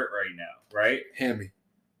Watkins is hurt right now, right? Hammy.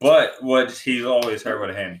 But he's always hurt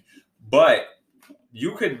with a hammy. But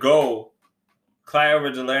you could go Clyde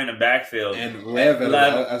Edwards-Helaire in the backfield and Lev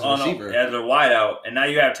as a receiver, as a wideout, and now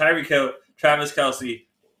you have Tyreek Hill, Travis Kelce,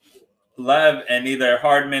 Lev, and either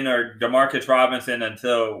Hardman or Demarcus Robinson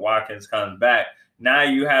until Watkins comes back. Now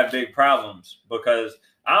you have big problems because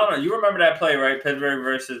I don't know. You remember that play, right? Pittsburgh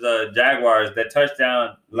versus Jaguars. That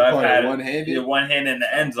touchdown, Lev had one hand in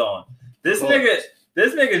the end zone. This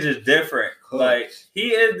nigga just different. Like he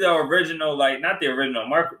is the original, like not the original.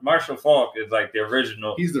 Marshall Faulk is like the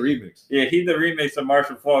original. He's the remix. Yeah, he's the remix of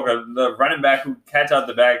Marshall Faulk, the running back who catch out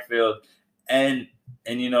the backfield and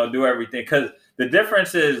do everything. Because the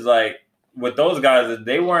difference is like with those guys is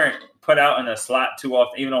they weren't put out in a slot too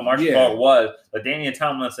often. Even though Marshall Faulk was, but Daniel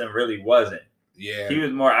Tomlinson really wasn't. Yeah, he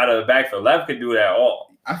was more out of the backfield. Lev could do that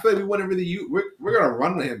all. I feel like we wouldn't really use. We're gonna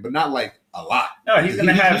run with him, but not like a lot. No, he's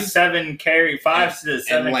gonna have 7 carries, 5 to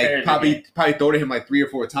 7 and like carries. Probably throw to him like 3 or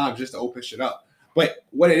 4 times just to open shit up. But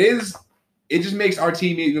what it is, it just makes our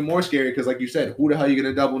team even more scary because, like you said, who the hell are you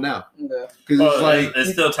gonna double now? Yeah, because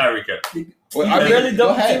it's still Tyreek Hill. Well, I really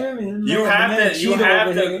double team him. You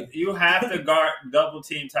have to guard double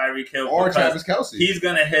team Tyreek Hill or Travis Kelce. He's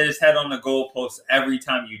gonna hit his head on the goalpost every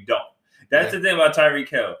time you don't. That's the thing about Tyreek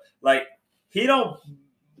Hill. Like he don't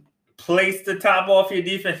place the top off your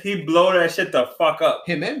defense. He blow that shit the fuck up.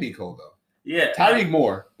 Him and Miko though. Yeah, Tyreek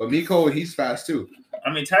more, but Miko he's fast too.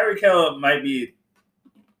 I mean Tyreek Hill might be.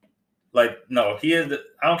 Like, no, he is.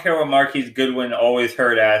 I don't care what Marquise Goodwin always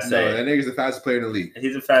heard ass say. No, that nigga's the fastest player in the league.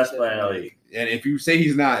 He's the fastest player in the league. And if you say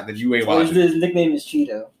he's not, then you ain't watching. His nickname is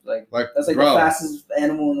Cheeto. Like that's like the fastest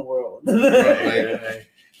animal in the world.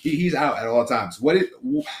 He's out at all times.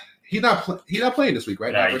 He's not playing this week,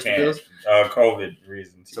 right? No, he can't. COVID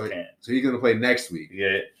reasons. He can't. So he's gonna play next week.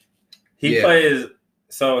 Yeah. He plays.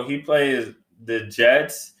 So he plays the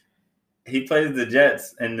Jets. He plays the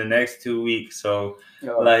Jets in the next 2 weeks. So,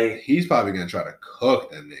 he's probably going to try to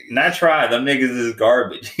cook them niggas. Not try. Them niggas is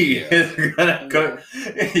garbage. He is going to cook.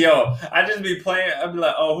 Yo, I just be playing. I'd be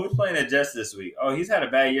like, oh, who's playing the Jets this week? Oh, he's had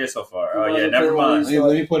a bad year so far. Oh, yeah, never mind.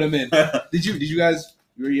 Let me put him in. Did you guys,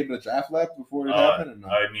 were you able to draft Lev before it happened? Or no?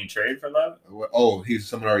 I mean, trade for Lev? Oh,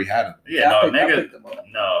 someone already had him. Yeah,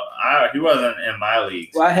 he wasn't in my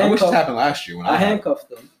league. Well, I wish this happened last year. I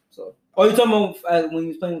handcuffed him. So. Oh, you talking about when he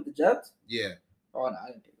was playing with the Jets? Yeah. Oh, no, I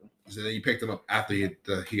didn't pick him. So then you picked him up after he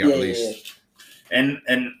got released. Yeah.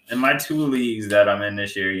 And in my 2 leagues that I'm in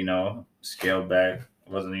this year, scaled back.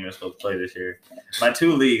 I wasn't even supposed to play this year. My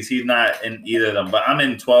 2 leagues, he's not in either of them, but I'm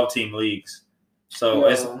in 12-team leagues. So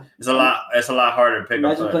it's a lot harder to pick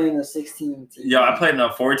up. Imagine playing a 16 team. Yo, I played in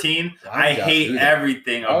a 14. I hate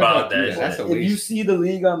everything about that. If you see the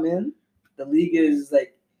league I'm in, the league is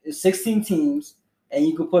like it's 16 teams. And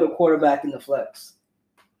you could put a quarterback in the flex.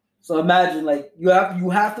 So imagine, like, you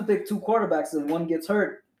have to pick 2 quarterbacks. If one gets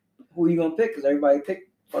hurt, who are you gonna pick? Because everybody picked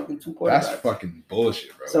fucking 2 quarterbacks. That's fucking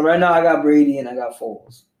bullshit, bro. So right now I got Brady and I got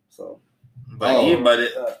Foles. So,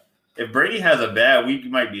 if Brady has a bad week, you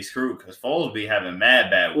might be screwed because Foles be having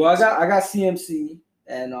bad weeks. Well, I got CMC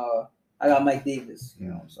and I got Mike Davis.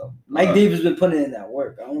 So Mike Davis been putting in that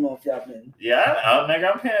work. I don't know if y'all been. Yeah,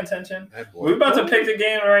 I'm paying attention. We about to pick the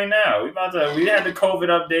game right now. We had the COVID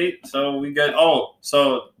update, so we got.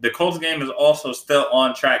 So the Colts game is also still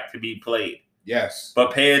on track to be played. Yes,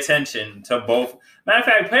 but pay attention to both. Matter of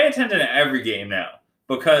fact, pay attention to every game now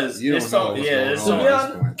because you don't know what's going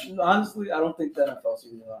on. Honestly, I don't think the NFL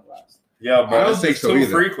season will last. Yeah, bro, I don't think so too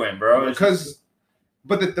frequent, bro. Because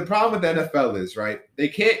But the problem with the NFL is, right, they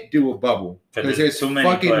can't do a bubble because there's too many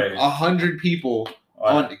fucking players. 100 people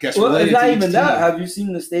on. Guess well, what? it's not even that. Have you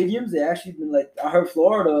seen the stadiums? They actually been like, I heard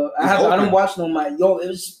Florida. I don't watch no my. Yo, it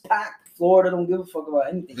was just packed. Florida don't give a fuck about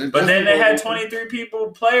anything. But then they had 23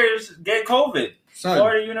 players get COVID. Son.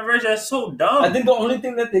 Florida University, that's so dumb. I think the only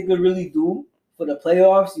thing that they could really do for the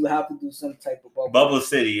playoffs, you have to do some type of bubble. Bubble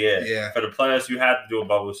City, yeah. Yeah. For the playoffs, you have to do a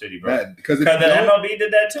Bubble City, bro. Because the MLB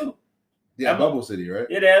did that too. Yeah, Bubble City, right?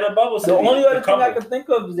 Yeah, they had a Bubble City. The only other thing I can think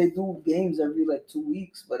of is they do games every like 2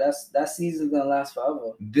 weeks, but that season's gonna last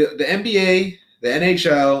forever. The NBA, the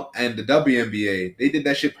NHL, and the WNBA, they did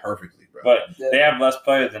that shit perfectly. But they have less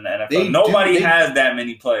players than the NFL. Nobody has that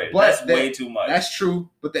many players. That's way too much. That's true.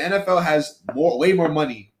 But the NFL has way more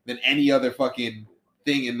money than any other fucking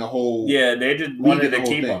thing in the whole. Yeah, they just wanted to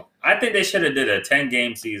keep them. I think they should have did a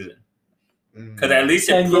 10-game season. Because at least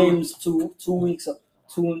 10 games, 2 weeks,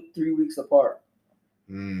 2 and 3 weeks apart.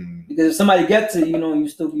 Because if somebody gets it, you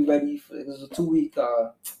still be ready for it. It's a 2-week.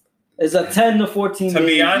 It's a 10 to 14. To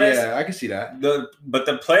be honest, yeah, I can see that. But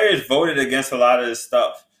the players voted against a lot of this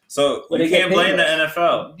stuff. So you can't blame the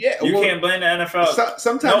NFL. Yeah, you can't blame the NFL.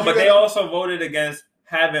 Sometimes, no, but they also voted against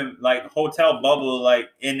having like hotel bubble like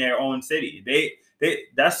in their own city. They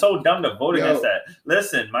that's so dumb to vote against that.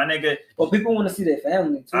 Listen, my nigga. Well, people want to see their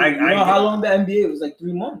family too. You know how long the NBA was like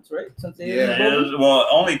 3 months, right? Since they well,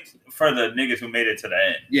 only for the niggas who made it to the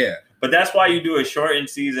end. Yeah, but that's why you do a shortened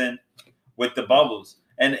season with the bubbles,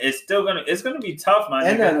 and it's gonna be tough, man.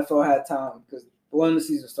 And the NFL had time because when the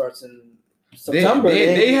season starts in September,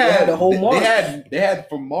 they had the whole month. They had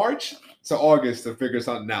from March to August to figure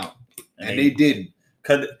something out, and they didn't.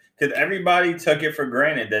 Because everybody took it for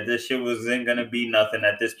granted that this shit wasn't gonna be nothing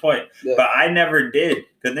at this point. Yeah. But I never did.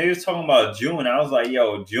 Because they was talking about June. I was like,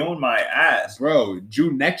 yo, June my ass. Bro,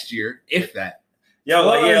 June next year, if that. Yo,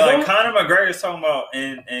 like Conor McGregor's talking about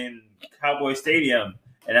in Cowboy Stadium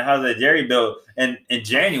and it has a Jerry built in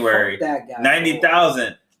January.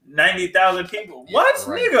 90,000 people. Yeah, what,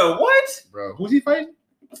 right. Nigga? What? Bro, who's he fighting?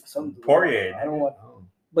 Some Poirier. I don't want.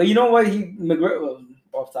 But you know what? McGregor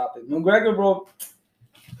off topic. McGregor, bro.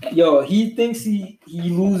 Yo, he thinks he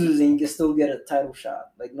loses and he can still get a title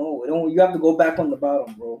shot. Like, no, don't. You have to go back on the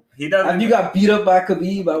bottom, bro. He doesn't. If you got beat up by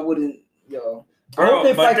Khabib, I wouldn't. Yo, I hope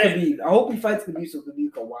they fight Khabib. I hope he fights Khabib so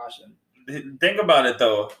Khabib can wash him. Think about it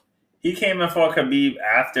though. He came in for Khabib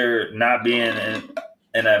after not being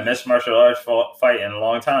in a mixed martial arts fight in a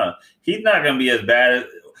long time. He's not gonna be as bad as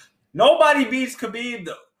nobody beats Khabib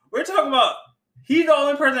though. We're talking about he's the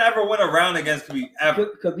only person that ever went around against Khabib ever.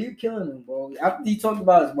 Khabib killing him, bro. After he talked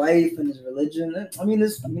about his wife and his religion, I mean,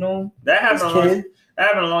 this that happened. That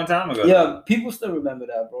happened a long time ago. Yeah, people still remember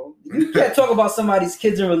that, bro. You can't talk about somebody's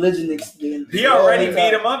kids and religion. He already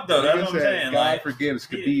beat him up though. That's what I'm saying. God forgives,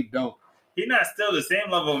 Khabib don't. He's not still the same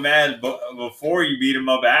level of mad before you beat him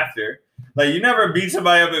up after. Like, you never beat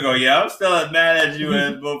somebody up and go, yeah, I'm still as mad as you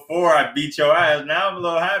as before I beat your ass. Now I'm a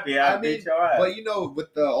little happy I beat your ass. But,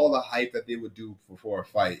 with all the hype that they would do before a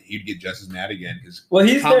fight, he'd get just as mad again. Well,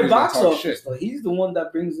 he's their box office, though. He's the one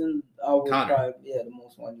that brings in the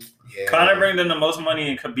most money. Yeah. Conor brings in the most money,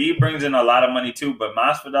 and Khabib brings in a lot of money, too. But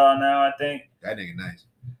Masvidal now, I think. That nigga nice.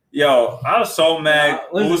 Yo, I was so mad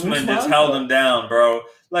Usman just held him down, bro.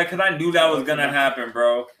 Like, because I knew that was going to happen,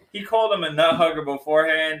 bro. He called him a nut hugger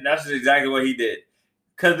beforehand. That's just exactly what he did.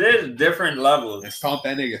 Because there's different levels. And stomp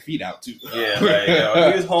that nigga feet out, too. Yeah,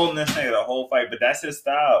 like, he was holding this nigga the whole fight, but that's his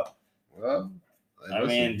style. Well, I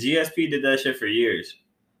mean, GSP did that shit for years.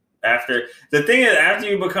 The thing is, after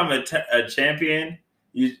you become a champion,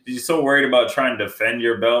 you're so worried about trying to defend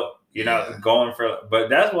your belt. You're not going for – but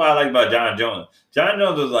that's what I like about John Jones. John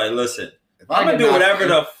Jones was like, listen, I'm going to do whatever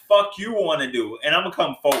the fuck you want to do, and I'm going to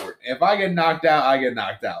come forward. If I get knocked out, I get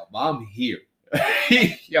knocked out. I'm here.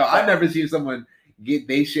 Yo, I've never seen someone get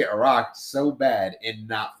they shit rocked so bad and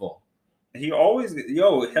not fall. He always –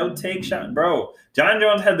 he'll take shot. Bro, John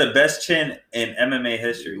Jones had the best chin in MMA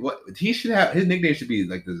history. What he should have – his nickname should be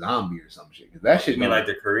like the Zombie or some shit. That shit. You mean like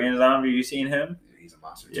the Korean Zombie? You seen him? Yeah, he's a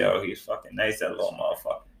monster. Yo, he's fucking nice, that little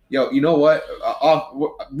motherfucker. Yo, you know what?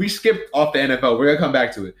 We skipped off the NFL. We're gonna come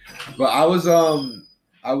back to it. But I was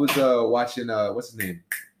watching what's his name?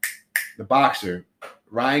 The boxer,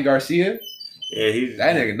 Ryan Garcia. Yeah, he's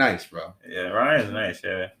that nigga nice, bro. Yeah, Ryan's nice,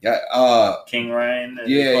 yeah. Yeah, King Ryan.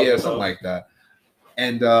 Yeah, something like that.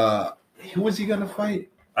 And who was he gonna fight?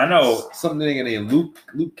 I know some nigga named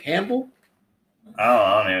Luke Campbell.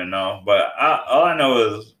 I don't even know, but all I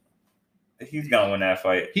know is he's gonna win that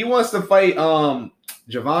fight. He wants to fight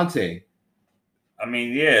Javante. I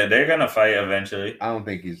mean, yeah, they're gonna fight eventually. I don't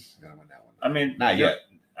think he's gonna win that one. I mean, not yet.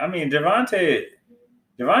 I mean, Javante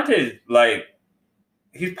like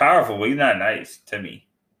he's powerful, but he's not nice to me.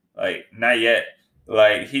 Like, not yet.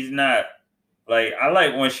 Like, he's not. Like, I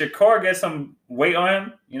like when Shakur gets some weight on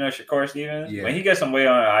him. You know, Shakur Stevens. Yeah. When he gets some weight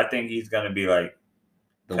on him, I think he's gonna be like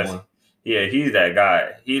The one. Yeah, he's that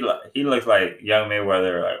guy. He looks like Young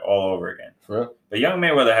Mayweather like all over again. For real? But Young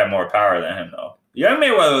Mayweather had more power than him though. Young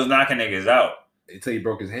Mayweather was knocking niggas out Until he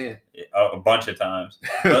broke his hand. a bunch of times.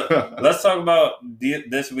 Let's talk about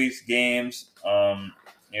this week's games.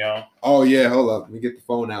 You know. Oh yeah, hold up. Let me get the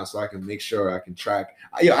phone out so I can make sure I can track.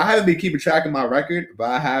 I haven't been keeping track of my record, but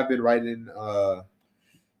I have been writing the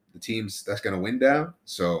teams that's gonna win down.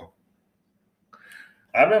 So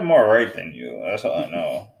I've been more right than you. That's all I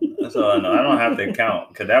know. That's all I know. I don't have to count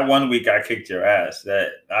because that one week I kicked your ass. That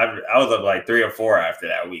I was up like 3 or 4 after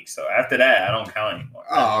that week. So after that, I don't count anymore.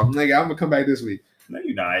 oh, nigga, I'm gonna come back this week. No,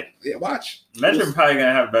 you're not. Yeah, watch. Metro probably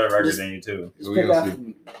gonna have a better record than you too. Just We pick gonna after see.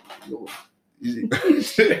 me. Yo.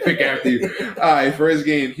 Pick after you. All right, first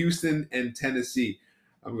game, Houston and Tennessee.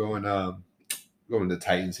 I'm going the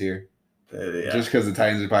Titans here. Yeah. Just because the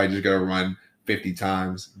Titans are probably just gonna run 50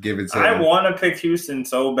 times. Give it to I them. want to pick Houston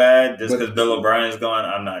so bad just But- because Bill O'Brien is gone.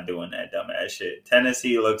 I'm not doing that dumbass shit.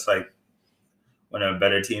 Tennessee looks like one of the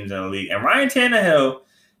better teams in the league. And Ryan Tannehill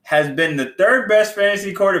has been the third best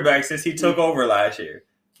fantasy quarterback since he took over last year.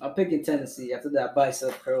 I'm picking Tennessee after that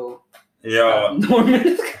bicep curl. Yo,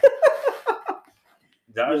 Norman.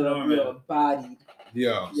 Josh Norman. Bodied.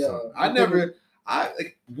 Yo, Yo, so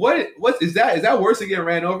what is that? Is that worse than getting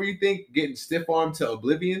ran over? You think getting stiff armed to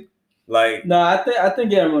oblivion? Like, No, I think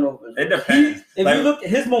getting run over. it depends. If Like, you look at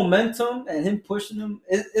his momentum and him pushing him,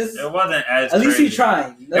 it's it wasn't as at least crazy. he's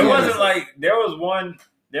trying. It wasn't like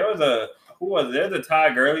there's a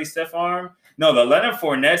Ty Gurley stiff arm. No, the Leonard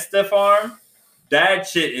Fournette stiff arm. That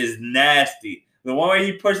shit is nasty. The one where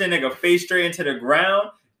he pushed that nigga face straight into the ground,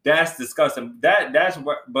 that's disgusting. That's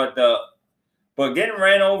what. But getting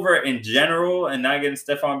ran over in general and not getting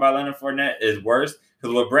stiff armed by Leonard Fournette is worse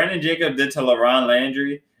because what Brandon Jacobs did to LaRon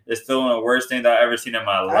Landry is still one of the worst things I've ever seen in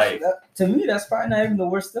my life. To me, that's probably not even the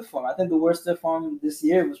worst stiff arm. I think the worst stiff arm this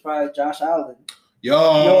year was probably Josh Allen.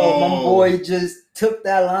 Yo, My boy just took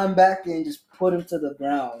that linebacker and just put him to the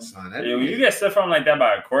ground. Son, Yeah, when you get stiff armed like that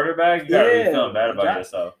by a quarterback, you gotta be feeling bad about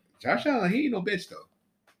yourself. Josh Allen, he ain't no bitch though.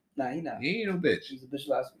 Nah, he not. He ain't no bitch. He was a bitch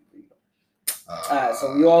last week. All right,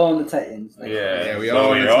 so we all on the Titans. Yeah, we so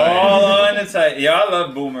all on the you're all on the Titans. Y'all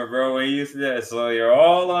love Boomer, bro. We used to that. So you're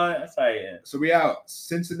all on the Titans. So we out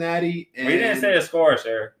Cincinnati and We didn't say a score,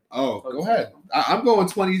 sir. Oh, go ahead. I'm going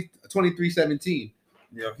 23-17.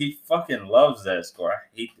 Yo, he fucking loves that score. I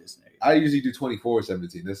hate this nigga. I usually do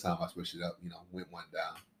 24-17. This time I switched it up. Went one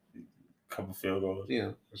down. Couple field goals.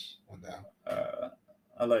 Just one down.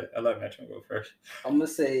 I let Metro go first. I'm gonna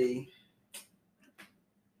say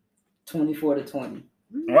 24-20.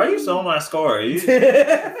 Why you stole my score? You're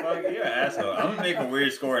an asshole. I'm gonna make a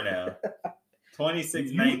weird score now.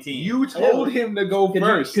 26-19. You told him to go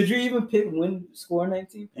first. Could you even pick win score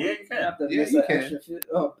 19? Yeah, you can. Have to Yeah, miss you an can.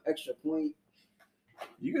 extra point.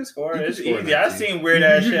 You can score. You can It's score easy. I've 19. seen weird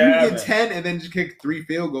ass You shit can happen. get 10 and then just kick 3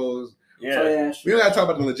 field goals. Yeah, So, yeah, We don't gotta talk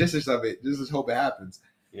about the logistics of it. Just hope it happens.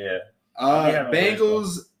 yeah, I'll be having a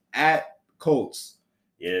Bengals at Colts.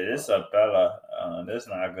 yeah. This is a Bella. This is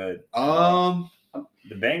not good.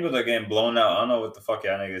 The Bengals are getting blown out. I don't know what the fuck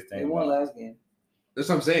y'all niggas they think won about. last game. That's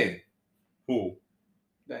what I'm saying. Who?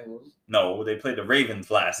 Bengals. No, they played the Ravens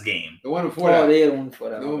last game. The one before Oh, that. they had one before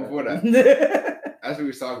that. The one before that. That's what we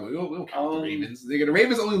was talking about. We don't count the Um, Ravens. Nigga, the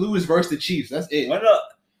Ravens only lose versus the Chiefs. That's it. When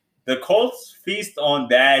the Colts feast on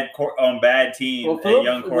bad teams Well, and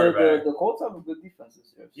young quarterback. the Colts have a good defense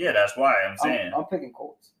this year. Yeah, that's why I'm saying. I'm picking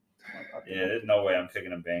Colts. Yeah, there's no way I'm picking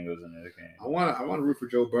the Bengals in this game. I want to root for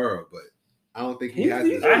Joe Burrow, but I don't think he has.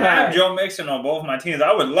 He's this. I have Joe Mixon on both my teams.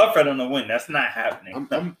 I would love for them to win. That's not happening.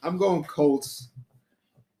 I'm going Colts.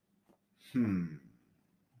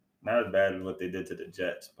 Not as bad as what they did to the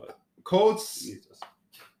Jets, but Colts Jesus.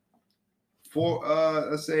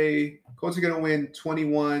 let's say Colts are gonna win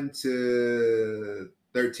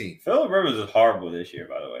 21-13. Phillip Rivers is horrible this year,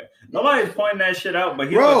 by the way. Nobody's pointing that shit out, but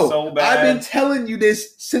he Bro, looks so bad. I've been telling you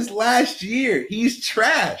this since last year. He's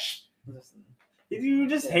trash. You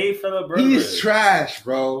just hate Phillip Rivers. He's trash,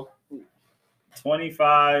 bro.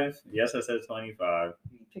 25. Yes, I said 25.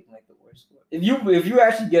 You pick like the worst score. If you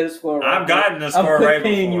actually get a score, right, I've gotten a score right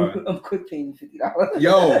before. I'm quick paying you $50.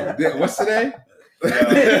 Yo, what's today?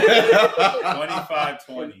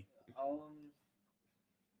 25-20.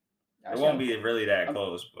 It won't be really that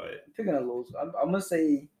close, but I'm picking a low score. I'm gonna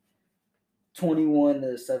say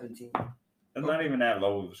 21-17. That's not even that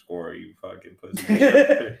low of a score. You fucking pussy.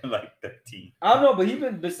 Like 13. I don't know, but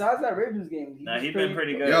besides that Ravens game, He's been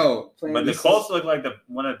pretty good. Yo, but the Colts look like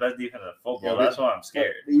one of the best defenses in football. That's why I'm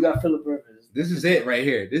scared. But you got Phillip Rivers. This is it right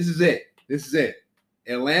here. This is it.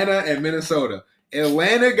 Atlanta and Minnesota.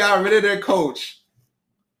 Atlanta got rid of their coach,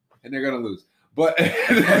 and they're gonna lose. But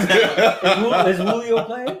is Julio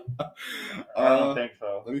playing? I don't think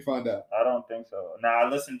so. Let me find out. I don't think so. Now I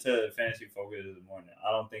listened to Fantasy Focus this morning.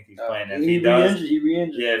 I don't think he's playing. If he does, he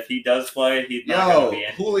re-injured. Yeah, if he does play, he's not gonna be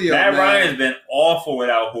in. Julio, Matt Ryan's been awful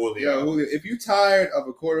without Julio. Yo, Julio, if you tired of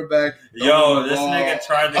a quarterback, this nigga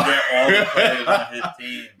tried to get all the players on his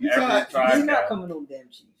team. He's not coming on damn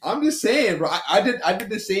Chiefs. I'm just saying, bro. I did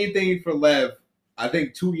the same thing for Lev. I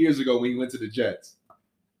think 2 years ago when he went to the Jets.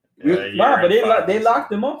 But they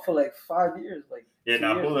locked him up for like 5 years. Like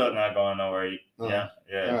Julio's not going nowhere. Yeah.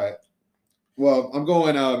 All right. Well, I'm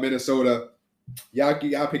going Minnesota.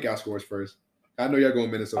 Y'all pick our scores first. I know y'all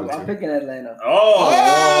going Minnesota. I'm picking Atlanta.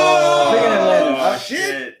 I'm picking Atlanta.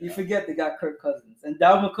 Shit! You forget they got Kirk Cousins and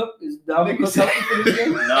Dalvin Cook. Is Dalvin Cook healthy for this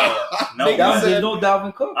game? No. There's no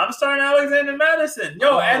Dalvin Cook. I'm starting Alexander Madison.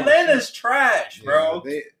 Yo, Atlanta's trash, bro.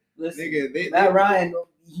 Listen, Matt Ryan.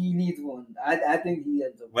 He needs one. I think he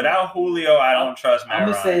ends up. Without Julio, I don't trust Matt Ryan.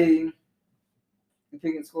 I'm gonna say, you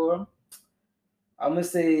picking score. I'm gonna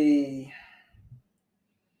say.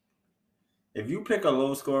 If you pick a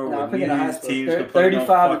low score with these teams,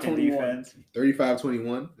 35-21. Defense.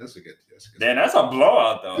 35-21. That's a good. Man, that's a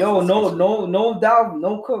blowout though. Yo, no doubt,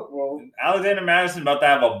 no Cook, bro. Alexander Madison about to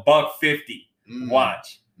have a $150.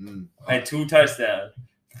 Watch. And 2 touchdowns.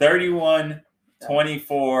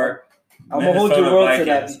 31-24. I'm gonna hold your word to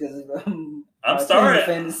that because I'm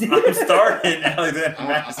starting Alexander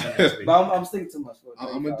Madison this week. But I'm sticking to my score.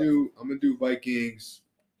 I'm gonna do Vikings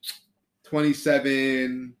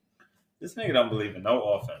 27. This nigga don't believe in no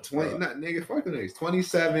offense. 20, not nigga, fuck the niggas.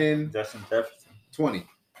 27. Justin Jefferson. 20.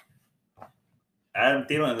 Adam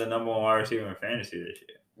Thielen's the number 1 wide receiver in fantasy this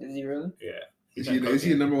year. Is he really? Yeah. Is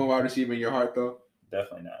he the number 1 wide receiver in your heart though?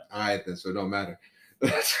 Definitely not. All right, then, so it don't matter.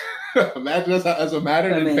 Imagine that's what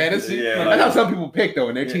mattered in fantasy. Yeah, that's how some people pick though,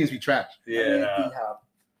 and their teams be trash. Yeah,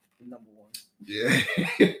 number 1. Yeah.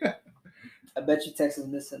 I bet you Texas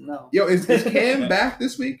missing now. Yo, is Cam back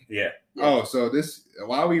this week? Yeah. Oh, so this.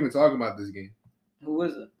 Why are we even talking about this game? Who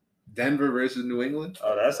is it? Denver versus New England.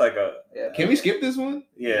 Oh, that's like a. Yeah. Can we skip this one?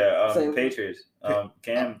 Yeah, Patriots.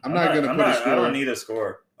 Cam. I'm not gonna put a score. I don't need a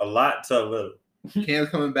score. A lot to a little. Cam's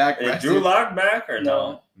coming back. Is Drew Lock back or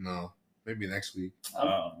no? No. Maybe next week.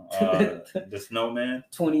 The Snowman.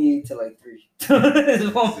 28-3.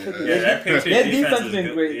 That Patriots defense has been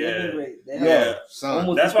good. great. Yeah. They've been great.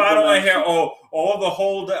 That's why I don't want to hear all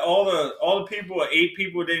the people, 8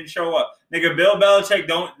 people didn't show up. Nigga, Bill Belichick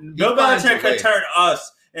could turn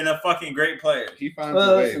us into fucking great players. He finds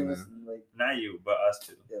a way, man. Not you, but us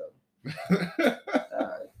too. Yeah.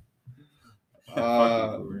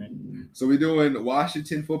 All right. So we're doing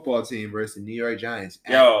Washington football team versus the New York Giants.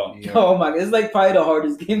 Yo. Oh my God, it's like probably the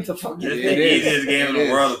hardest game to fucking pick. It's the easiest game in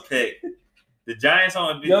the world to pick. The Giants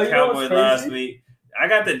only beat the Cowboys last week. I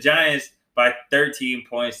got the Giants by 13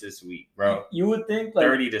 points this week, bro. You would think like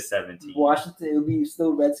 30-17. Washington, it would be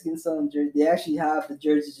still Redskins on jersey. They actually have the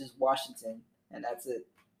jerseys just Washington, and that's it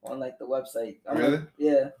on like the website. Really?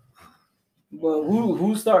 Yeah. Well,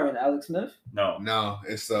 who's starting? Alex Smith? No,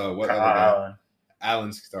 it's what Kyle other guy? Allen.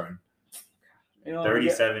 Allen's starting.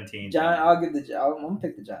 30-17. I'm gonna pick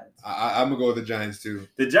the Giants. I'm gonna go with the Giants too.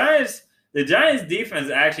 The Giants defense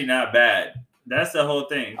is actually not bad. That's the whole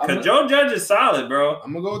thing. Because Joe Judge is solid, bro.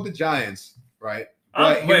 I'm gonna go with the Giants, right?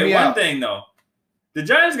 Wait, one thing though. The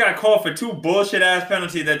Giants got called for 2 bullshit ass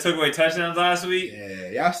penalties that took away touchdowns last week. Yeah,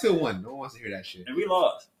 y'all still won. No one wants to hear that shit. And we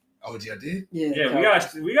lost. Oh, y'all did? Yeah,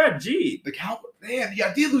 we got G. The Cowboys. Damn,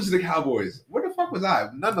 y'all did lose to the Cowboys. Where the fuck was I?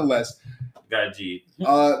 Nonetheless, got G.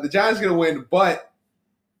 The Giants gonna win, but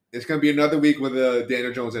it's gonna be another week with a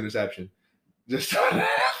Daniel Jones interception. Just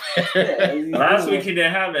last week he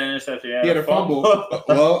didn't have an interception. He had a fumble.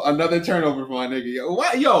 Well, another turnover for my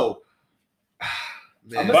nigga. Yo.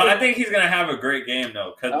 Man. But I think he's gonna have a great game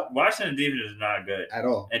though, because Washington defense is not good at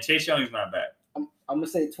all, and Chase Young's not bad. I'm gonna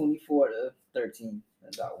say 24-13 in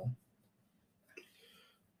that one.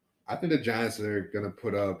 I think the Giants are gonna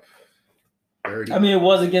put up 30. I mean, it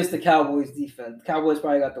was against the Cowboys defense. The Cowboys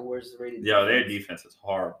probably got the worst rated. Yo, their defense is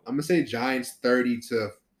horrible. I'm gonna say Giants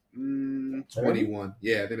 30-21.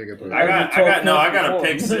 Yeah, I think they're gonna put. I got a pick. I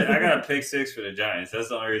got a pick 6 for the Giants. That's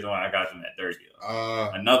the only reason why I got them at 30.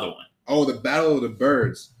 Another one. Oh, the Battle of the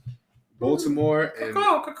Birds, Baltimore and.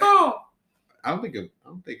 Caw. I don't think a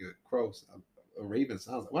crow, a raven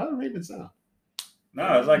sounds. Why does a raven sound?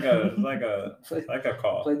 No, it's like a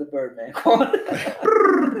call. Play the Birdman.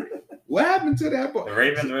 What happened to that? The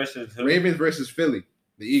Ravens versus who? Ravens versus Philly,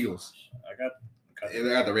 the Eagles. I got They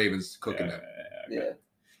got the Ravens cooking that. Yeah.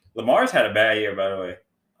 Lamar's had a bad year, by the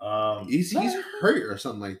way. He's hurt or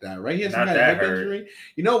something like that, right? He has some Not kind of that hip hurt. injury.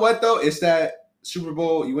 You know what though? It's that Super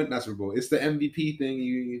Bowl. You went not Super Bowl. It's the MVP thing.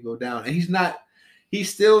 You go down, and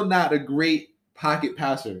he's still not a great pocket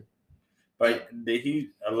passer. But he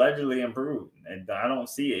allegedly improved, and I don't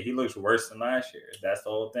see it. He looks worse than last year. That's the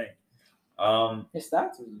whole thing. His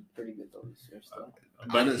stats was pretty good though this year. Still.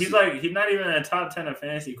 But Honestly, he's not even in the top 10 of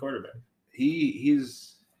fantasy quarterback.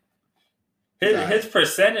 He's His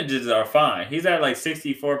percentages are fine. He's at like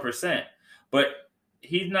 64%, but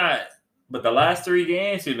he's not. But the last 3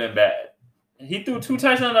 games he's been bad. He threw 2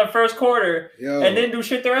 touchdowns in the first quarter and didn't do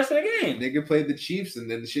shit the rest of the game. Nigga played the Chiefs and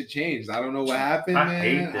then the shit changed. I don't know what happened, I man.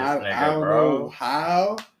 hate this nigga, I don't bro. know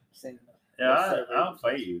how. Yeah, I'll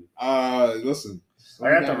fight you. Listen. I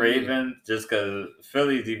got the Ravens just because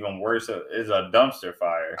Philly's even worse. It's a dumpster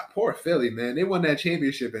fire. Poor Philly, man. They won that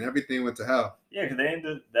championship and everything went to hell. Yeah, because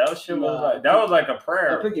that was like a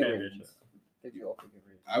prayer. I'll pick your championship. Ravens. If you all pick your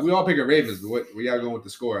Ravens. We all pick a Ravens, but what we gotta go with the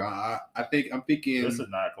score. I'm thinking. This is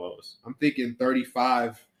not close. I'm thinking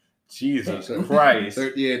 35. Jesus So- Christ.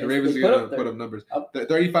 Yeah, the Ravens are gonna put up numbers.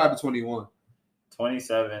 35 to 21.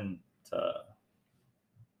 27 to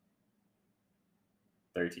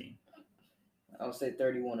 13. I would say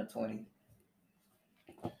 31 to 20.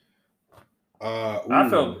 I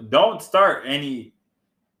feel don't start any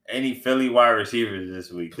Philly wide receivers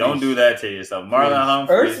this week. Don't do that to yourself. Marlon Ertz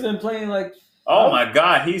Humphreys. been playing like. Oh my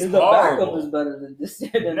God, he's the backup horrible. is better than this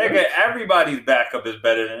year. Than Nigga, Ertz. everybody's backup is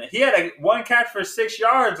better than he had one catch for 6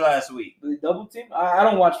 yards last week. The double team. I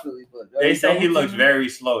don't watch Philly, but They say he double looks team? very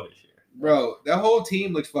slow this year. Bro, that whole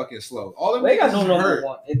team looks fucking slow. All of They got them no number hurt.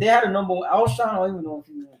 one. If they had a number one, Alshon, I don't even know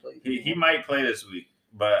if he will play. He might play this week,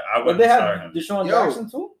 but I But wouldn't they start have him. Deshaun Yo. Jackson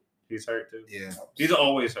too. He's hurt too. Yeah. He's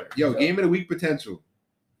always hurt. Yo, game of the week potential.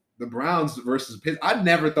 The Browns versus Pittsburgh. I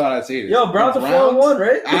never thought I'd say this. Yo, Browns The are 4-1,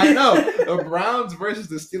 right? I know. The Browns versus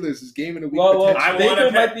the Steelers is game of the week Well, potential. I Baker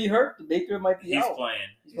wanna might be hurt. Baker might be He's out. playing.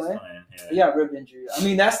 He's playing? Yeah. He got rib injury. I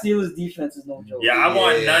mean, that Steelers defense is no joke. Yeah, I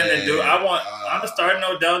want nothing to do. Yeah. I'm starting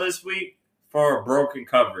Odell this week for broken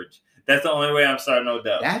coverage. That's the only way I'm starting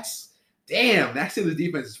Odell. That Steelers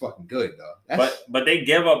defense is fucking good though. But they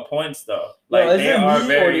give up points though. Like, Like they are or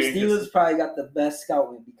very. the Steelers probably got the best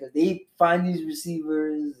scouting because they find these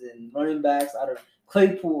receivers and running backs out of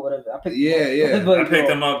Claypool, whatever. I picked them up. I picked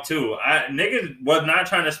them up too. Niggas was not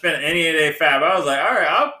trying to spend any of their fab. I was like, all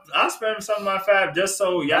right, I'll spend some of my fab just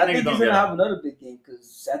so y'all I niggas think don't he's get gonna have out. another big game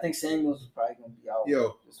because I think Samuels is probably gonna be out.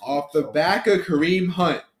 Yo, this week, off the so. back of Kareem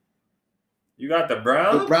Hunt, You got the the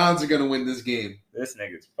Browns? Browns are gonna win this game. This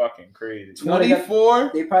nigga's fucking crazy.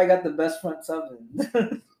 24, They probably got the best front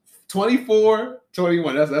seven. 24,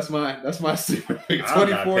 21. That's my super pick. I'm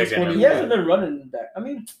not 24, picking him. 21. He hasn't been running back. I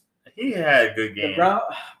mean, He had a good the game. Brown,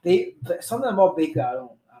 something about Baker, I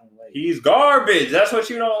don't like. He's garbage. That's what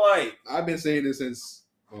you don't like. I've been saying this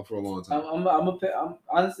for a long time. I'm gonna pick.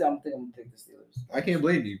 Honestly, I'm gonna pick the Steelers. I can't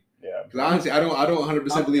blame you. Yeah. Because honestly, I don't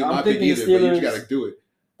 100% believe in I'm my pick picking either, the but you Steelers. just got to do it.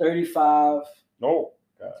 35. No.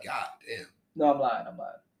 God damn. No, I'm lying.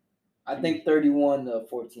 I think 31 to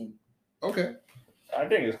 14. Okay. I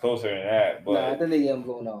think it's closer than that, No, I but think they get them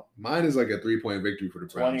going out. Mine is like a 3-point victory for the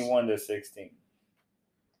Browns. 21 to 16.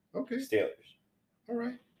 Okay. Steelers. All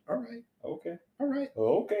right. Okay. Okay.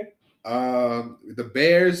 Okay. The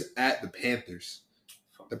Bears at the Panthers.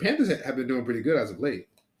 The Panthers have been doing pretty good as of late.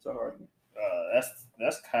 It's a hard one.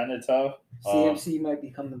 That's kind of tough. CMC might be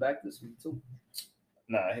coming back this week too.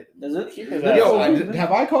 Nah. Does it? Keep his That's Yo, what we-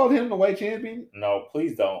 have I called him the white champion? No,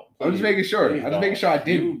 please don't. I'm just making sure. Please I'm just making sure I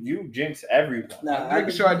didn't. You jinx everyone. Nah, I'm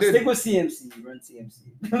making sure I did. Stick with CMC. Run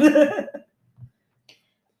CMC.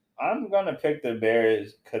 I'm gonna pick the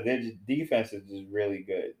Bears because their defense is just really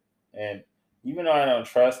good, and even though I don't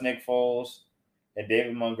trust Nick Foles and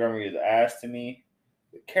David Montgomery is ass to me,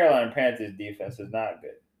 the Carolina Panthers defense is not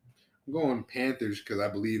good. I'm going Panthers because I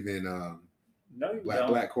believe in No, you black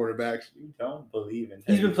don't. quarterbacks. You don't believe in.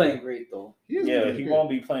 He's been Teddy. playing great though. He is Yeah, really he good. won't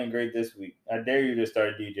be playing great this week. I dare you to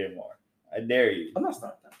start DJ Moore. I dare you. I'm not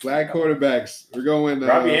starting that. Black quarterbacks. We're going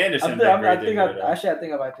Robbie Anderson. did great this year, though. I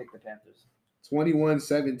think I might pick the Panthers.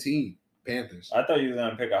 21-17 Panthers. I thought you was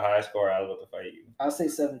gonna pick a high score. I was about to fight you. I'll say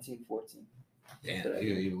 17-14. Damn,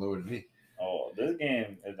 you're even lower than me. Oh, this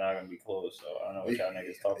game is not gonna be close. So I don't know what y'all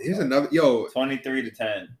niggas talking Here's about. another 23 to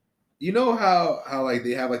 10. You know how like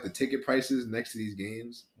they have like the ticket prices next to these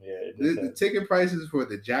games? Yeah, it The just ticket prices for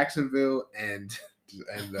the Jacksonville and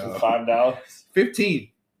 $5. 15.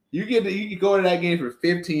 You can go to that game for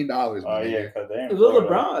 $15. Oh yeah, because they ain't Well,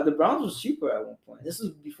 Florida. the Browns was cheaper at one point. This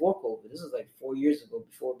was before COVID. This is like 4 years ago,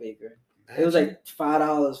 before Baker. It was like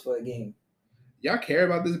 $5 for a game. Y'all care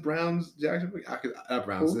about this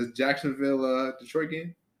Jacksonville Detroit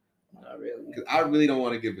game? Not really. Because I really don't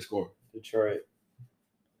want to give a score. Detroit.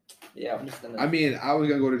 Yeah, I'm just gonna. I mean, I was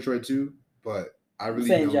gonna go Detroit too, but I really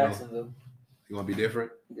saying don't know. Jacksonville. You want to be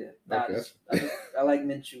different? Yeah, nah, Okay. I like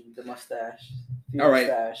Minshew, the mustache. All right.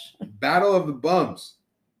 Mustache. Battle of the Bums.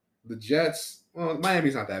 The Jets. Well,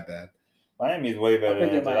 Miami's not that bad. Miami's way better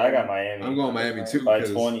than it. I got Miami. I'm going Miami too. By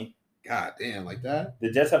 20. God damn, like that. The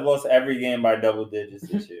Jets have lost every game by double digits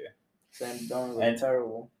this year. Sam Darnold is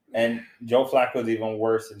terrible. And Joe Flacco's even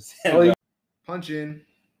worse than Sam. Oh, yeah. Punch in.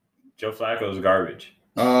 Joe Flacco's garbage.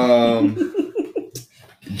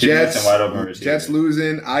 Jets. Wide open receiver. Jets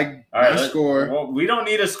losing. My score. Well, we don't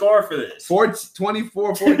need a score for this.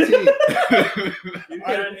 24-14. You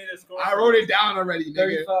gotta need a score. I wrote it down already,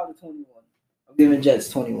 nigga. 35-21. I'm giving Jets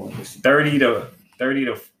 21. 30 to 10.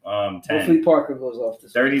 Hopefully Parker goes off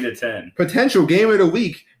this. 30 to 10. Potential game of the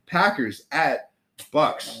week. Packers at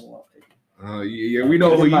Bucks. Yeah, we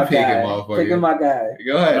know who you picking, motherfucker. Picking my guy.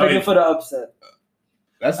 Go ahead. Picking for the upset.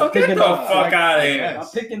 That's Get the fuck out of here. I'm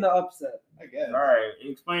picking the upset. I guess. All right,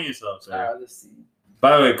 explain yourself, sir. All right, let's see.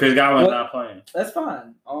 By the way, Chris Godwin's not playing. That's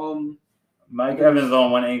fine. Mike Evans is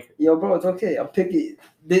on one ankle. Yo, bro, it's okay. I'm picking.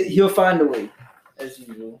 He'll find a way, as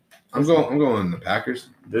usual. I'm going the Packers.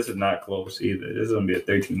 This is not close either. This is gonna be a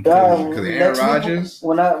 13. Because Aaron Rodgers.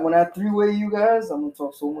 When I three-way you guys, I'm gonna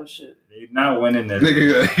talk so much shit. They're not winning this.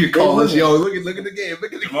 Nigga, you call us, yo. Look at the game.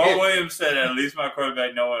 Look at the Jamal game. Williams said, "At least my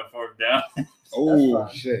quarterback know when fourth down." Oh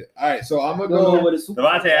shit! All right, so I'm gonna go.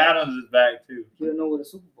 Devontae Adams is back too. You don't know where the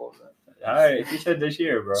Super Bowl is at. All right, he said this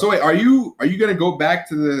year, bro. So wait, are you gonna go back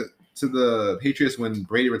to the Patriots when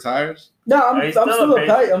Brady retires? No, I'm still a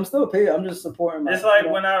Patriot. I'm still a Patriot. I'm just supporting my. It's like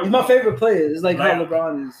when he's my favorite player. It's like how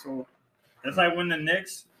LeBron is. So. It's like when the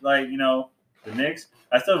Knicks, the Knicks.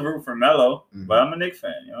 I still root for Melo, but I'm a Knicks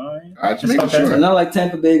fan. You know what I mean? I just making sure. It's not like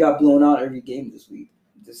Tampa Bay got blown out every game this week,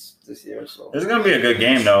 this year. So it's gonna be a good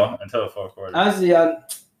game though until the fourth quarter. Honestly, I'm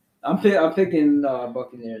picking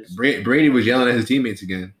Buccaneers. Brady was yelling at his teammates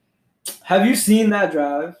again. Have you seen that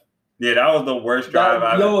drive? Yeah, that was the worst drive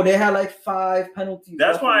I've ever. They had like 5 penalties.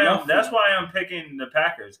 That's why I'm picking the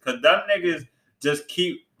Packers, because them niggas just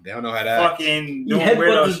keep they don't know how to act. Fucking doing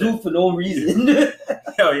weirdo shit. Dude for no reason.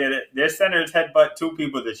 Yo, yeah, their centers headbutt 2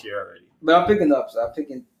 people this year already. But I'm picking up, so I'm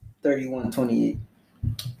picking 31-28.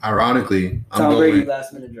 Ironically, Tom Brady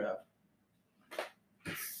last minute drive.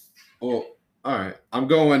 Oh, all right. I'm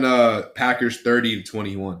going Packers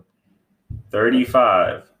 30-21.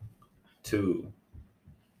 35-24.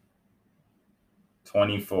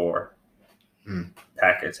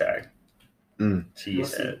 Pack attack.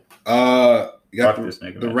 Cheesehead. You got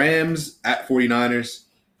the Rams at 49ers.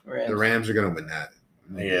 The Rams are gonna win that.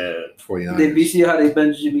 Yeah. 49ers. Did you see how they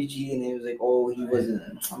benched Jimmy G and he was like, oh, he wasn't.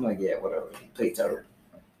 I'm like, yeah, whatever. He played terrible.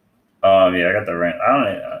 Yeah, I got the Rams. I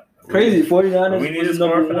don't. Crazy 49ers. We need a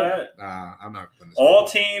score for that. Nah, I'm not putting this. All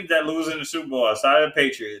teams that lose in the Super Bowl outside of the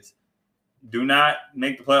Patriots do not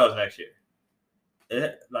make the playoffs next year.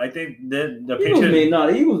 I think the Patriots.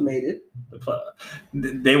 The Eagles made it.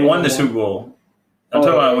 They won the Super Bowl. I'm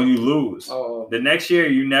talking about when you lose. The next year,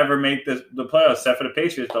 you never make the playoffs, except for the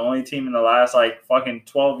Patriots, the only team in the last, fucking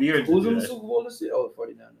 12 years. Who's in the Super Bowl this year?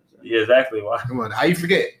 49ers. Yeah, exactly. Why? Come on. How you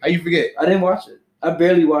forget? I didn't watch it. I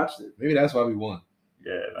barely watched it. Maybe that's why we won.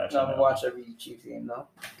 Yeah. I'm going to watch every Chiefs game now.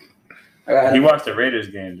 He watched the Raiders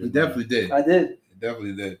game. He definitely did. I did. He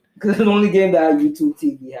definitely did. Because it's the only game that YouTube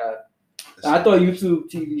TV had. I thought YouTube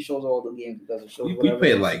TV shows all the games because it shows. We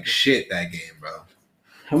played like shit that game, bro.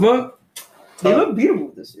 But they look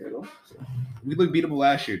beatable this year, though. We looked beatable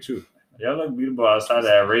last year too. Y'all look beatable outside of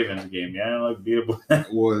that Ravens game. Y'all didn't look beatable.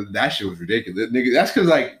 Well, that shit was ridiculous, nigga. That's because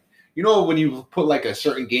when you put a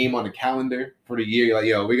certain game on the calendar for the year, you're like,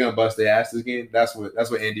 yo, we're gonna bust their ass this game. That's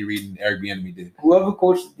what Andy Reid and Eric Bieniemy did. Whoever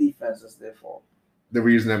coached the defense, that's their fault. The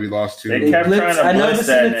reason that we lost 2. They kept trying to I never blitz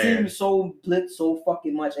seen that a team blitz so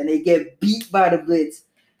fucking much, and they get beat by the blitz.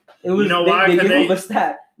 It was they gave up a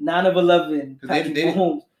stat 9 of 11. Patrick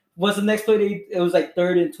Mahomes. What's the next play? It was like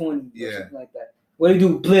 3rd and 20. Yeah, something like that. Where they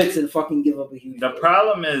do blitz and fucking give up a huge. The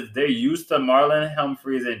problem is they're used to Marlon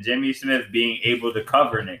Humphreys and Jimmy Smith being able to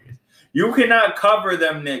cover niggas. You cannot cover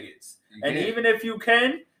them niggas, and even if you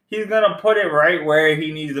can, he's gonna put it right where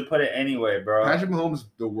he needs to put it anyway, bro. Patrick Mahomes,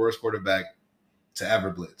 the worst quarterback to ever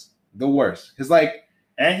blitz. The worst.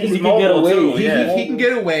 And he's mobile too. He can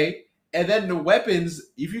get away. And then the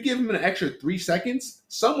weapons, if you give him an extra 3 seconds,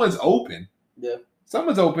 someone's open. Yeah.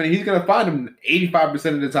 Someone's open. He's gonna find him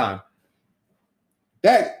 85% of the time.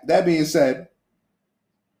 That being said,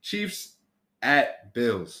 Chiefs at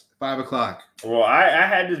Bills, 5:00. Well, I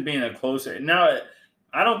had this being a closer. Now,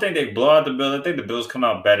 I don't think they blow out the Bills. I think the Bills come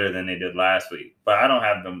out better than they did last week. But I don't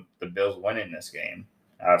have the Bills winning this game,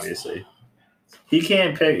 obviously. He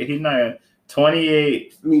can't pick. He's not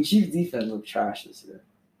 28. I mean, Chiefs defense look trash this year.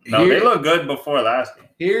 No, they look good before last game.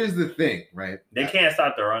 Here's the thing, right? They can't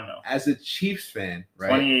stop the run, though. As a Chiefs fan, right?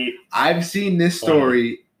 28. I've seen this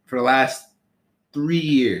story for the last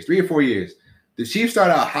 3 or 4 years. The Chiefs start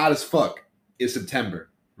out hot as fuck in September,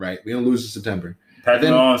 right? We don't lose in September. Patrick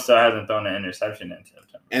Mahomes still hasn't thrown an interception in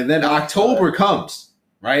September. And then October comes,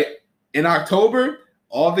 right? In October,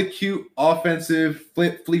 all the cute offensive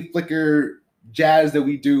flicker jazz that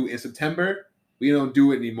we do in September, we don't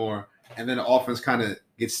do it anymore. And then the offense kind of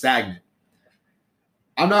gets stagnant.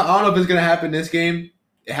 I don't know if it's going to happen this game.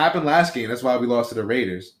 It happened last game. That's why we lost to the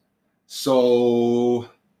Raiders. So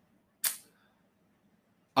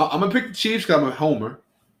I'm going to pick the Chiefs because I'm a homer.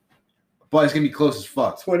 But it's going to be close as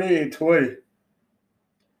fuck. 28-20.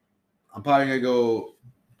 I'm probably going to go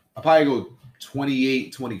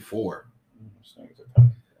 28-24.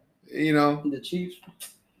 You know? The Chiefs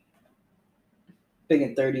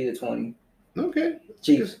picking 30-20. Okay.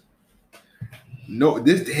 Chiefs. No,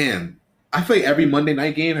 I feel like every Monday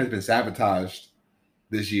night game has been sabotaged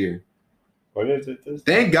this year. What is it?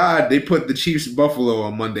 Thank God they put the Chiefs Buffalo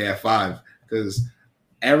on Monday at 5 because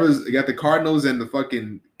you got the Cardinals and the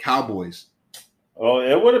fucking Cowboys. Well,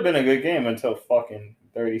 it would have been a good game until fucking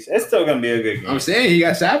 30. It's still gonna be a good game. I'm saying he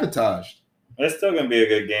got sabotaged. It's still gonna be a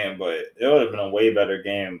good game, but it would have been a way better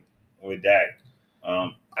game with Dak.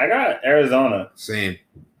 I got Arizona. Same.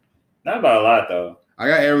 Not by a lot though. I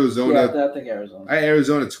got Arizona. Yeah, I think Arizona. I got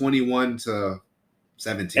Arizona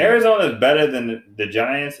 21-17. Arizona is better than the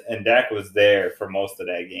Giants, and Dak was there for most of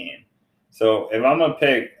that game. So if I'm gonna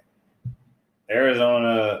pick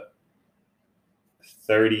Arizona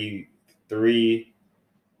 33,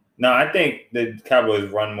 no, I think the Cowboys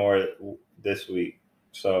run more this week.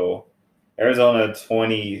 So Arizona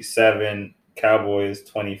 27, Cowboys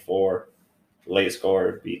 24. Late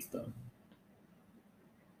score beats them.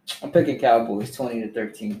 I'm picking Cowboys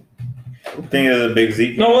 20-13. I think it's a big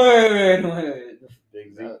Zeke. No, wait.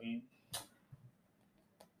 Big Zeke game.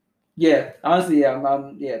 Yeah, honestly, yeah, I'm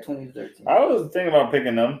 20-13. I was thinking about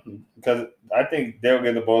picking them because I think they'll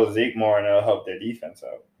get the ball to Zeke more and it'll help their defense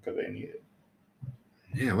out because they need it.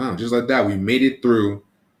 Yeah, wow. Just like that, we made it through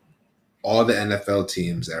all the NFL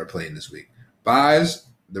teams that are playing this week. Buys,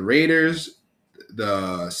 the Raiders,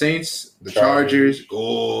 the Saints, the Chargers.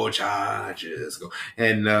 Go Chargers. Go.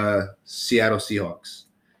 And Seattle Seahawks.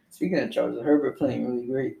 Speaking of Chargers, Herbert playing really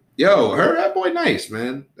great. Yo, that boy nice,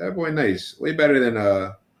 man. That boy nice. Way better than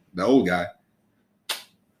the old guy.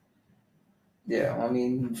 Yeah, I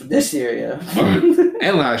mean, for this year, yeah.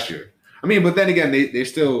 And last year. I mean, but then again, they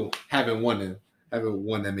still haven't won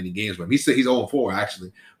that many games with him. He's 0-4,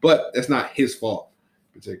 actually. But that's not his fault,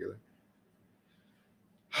 particularly.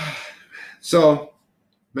 So,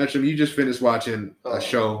 Metro, you just finished watching a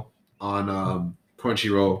show on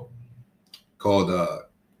Crunchyroll called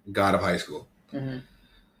God of High School. Mm-hmm.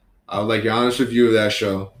 I would like your honest review of that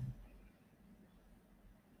show.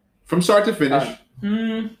 From start to finish.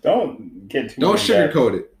 Don't get too Don't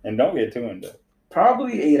sugarcoat it. And don't get too into it.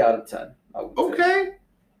 Probably 8 out of 10. Okay.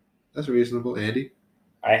 That's reasonable, Andy.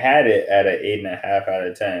 I had it at an 8.5 out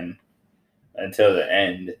of 10 until the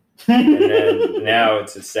end. And then now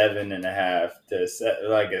it's a 7.5 to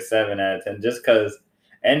like a 7 out of 10 just because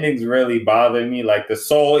endings really bother me. Like the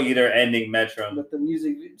Soul Eater ending, Metro. But the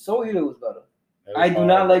music, Soul Eater was better. I do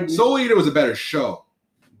not like Soul Eater was a better show.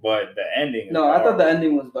 But the ending is I thought the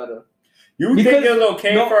ending was better. You think it's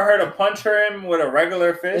okay for her to punch him with a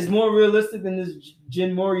regular fist? It's more realistic than this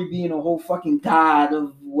Jin Mori being a whole fucking god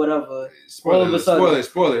of whatever. Spoilers. Oh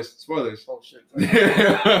shit.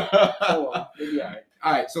 Oh, maybe alright.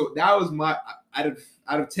 All right, so that was my out of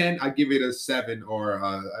 10. I give it a 7 or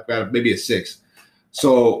I've got maybe a 6.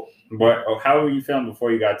 So, how were you feeling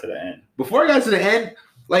before you got to the end? Before I got to the end,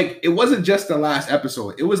 like it wasn't just the last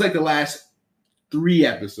episode. It was like the last 3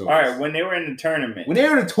 episodes. All right, when they were in the tournament. I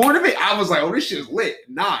was like, oh, this shit is lit.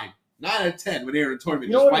 9 out of 10 when they were in the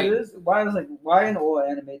tournament. You know what it is? Why in all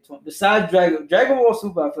anime tournament? Besides Dragon Ball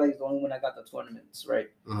Super, I feel like is the only one that got the tournaments, right?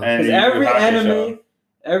 Because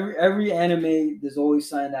every anime, there's always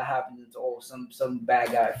something that happens. It's all some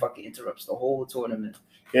bad guy fucking interrupts the whole tournament.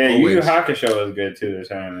 Yeah, Yu Yu Hakusho was good too. The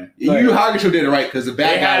tournament. Yu Yu Hakusho did it right because the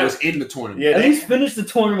bad guy was in the tournament. Yeah, at least finish the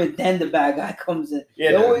tournament, then the bad guy comes in.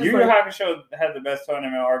 Yeah, Yu Yu Hakusho had the best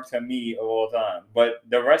tournament arc to me of all time. But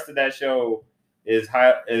the rest of that show, is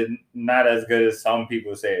not as good as some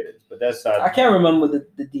people say it is. But that's I can't remember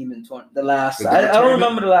the demon tournament. The last. I don't tournament?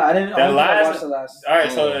 remember the last. I didn't. I watched the last. All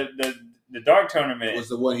right, so the dark tournament was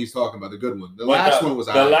the one he's talking about, the good one. The last one was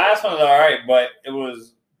the last one was all right, but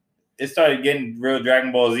it started getting real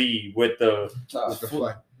Dragon Ball Z with the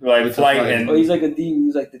flight and he's like a demon.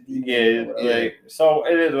 He's like the demon. Yeah. So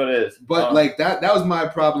it is what it is. But like that was my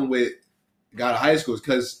problem with God of High School,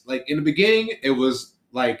 because like in the beginning it was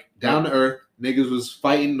like down to earth. Niggas was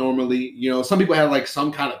fighting normally. You know, some people had like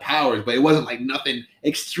some kind of powers, but it wasn't like nothing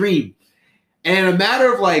extreme. And in a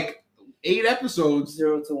matter of like 8 episodes,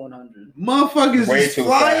 0 to 100, motherfuckers is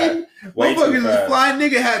flying. Motherfuckers is flying.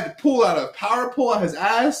 Nigga had to pull out a power pull out his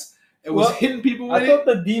ass and was hitting people with I thought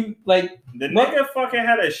the demon, like the nigga fucking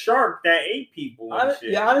had a shark that ate people.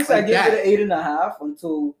 Yeah, honestly, like I gave it an 8.5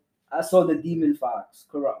 until I saw the demon fox,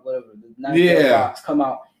 whatever, the 9 fox come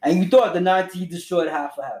out, and you thought the 9 destroyed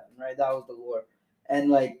half of heaven, right? That was the lore, and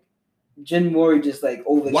like Jin Mori just like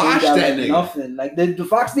overcame that like nigga. Nothing. Like the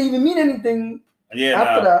fox didn't even mean anything. Yeah,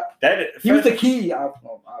 after that he was the key.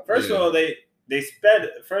 First of all, they sped.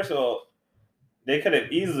 First of all, they could have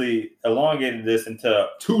easily elongated this into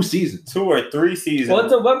 2 seasons, 2 or 3 seasons. Well,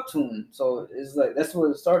 it's a webtoon, so it's like that's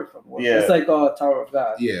where it started from. Yeah, it's like Tower of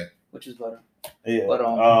God. Yeah, which is better. Yeah, but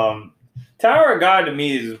Tower of God to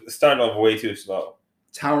me started off way too slow.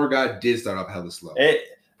 Tower of God did start off hella slow. The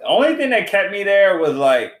only thing that kept me there was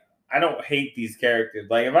like, I don't hate these characters.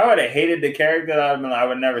 Like if I would have hated the character, I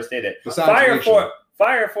would never stay there.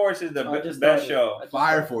 Fire Force is the best show.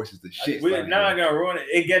 Fire Force is the shit. We're not gonna ruin it.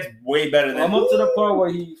 It gets way better than. I'm up to the part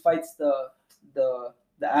where he fights the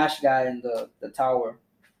Ash guy in the tower.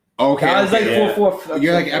 Okay, it's like 4.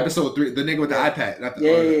 You're like episode 3, the nigga with the iPad.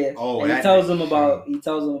 Yeah. Oh, and he tells him about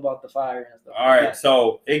the fire and stuff. All right,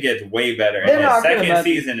 so it gets way better. And the second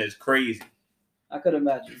season is crazy. I could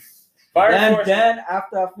imagine. Then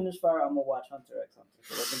after I finish Fire, I'm gonna watch Hunter x Hunter.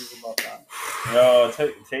 So I think it's about time. Yo,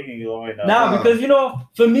 taking you long enough. Nah, because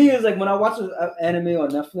for me, it's like when I watch an anime on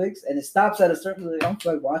Netflix and it stops at a certain, like, I'm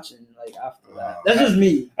like watching like after that. That's just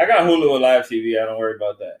me. I got Hulu with live TV. I don't worry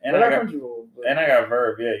about that. And I got Crunchyroll. And I got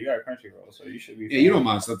Verve. Yeah, you got Crunchyroll, so you should be. Yeah, you don't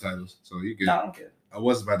mind subtitles, so you good. Nah, I don't care. I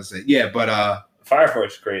was about to say, yeah, but Fire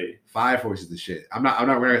Force is crazy. Fire Force is the shit. I'm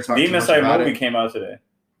not ready to talk. Demon Slayer movie came out today.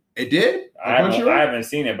 It did? I haven't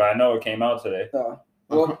seen it, but I know it came out today.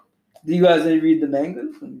 Well, do you guys read the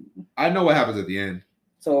mangas? I know what happens at the end.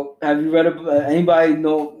 So, have you read anybody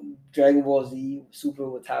know Dragon Ball Z Super?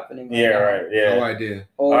 What's happening? Yeah, right. Yeah. No idea.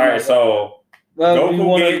 All right, so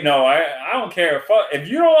Goku. No, I don't care. Fuck if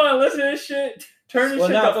you don't want to listen to this shit. Turn this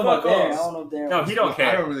shit the fuck off. I don't know. No, he don't care.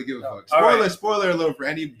 I don't really give a fuck. Spoiler alert for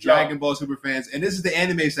any Dragon Ball Super fans. And this is the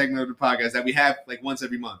anime segment of the podcast that we have like once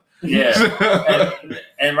every month. Yeah.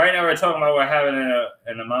 and right now we're talking about what happened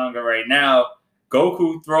in the manga right now.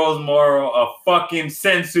 Goku throws Moro a fucking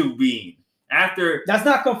sensu bean. After that's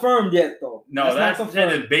not confirmed yet, though. No, that's not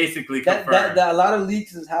confirmed. Basically confirmed. That a lot of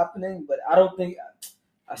leaks is happening, but I don't think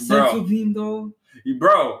a sensu bean though.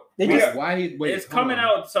 Bro, why? Wait, it's coming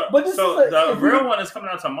out. So the real one is coming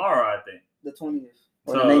out tomorrow, I think. The 20th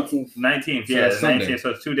or the 19th. 19th, yeah, the 19th. So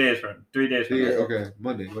it's 3 days from. Okay,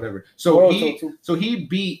 Monday, whatever. So he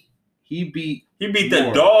beat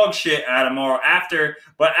the dog shit out of Moro after.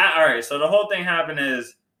 But all right, so the whole thing happened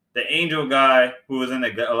is the angel guy who was in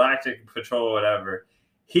the Galactic Patrol or whatever.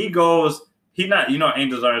 He goes.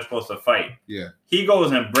 Angels aren't supposed to fight. Yeah. He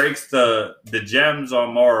goes and breaks the gems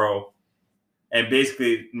on Moro. And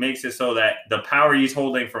basically makes it so that the power he's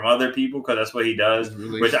holding from other people, because that's what he does,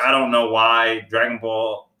 which I don't know why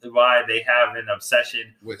why they have an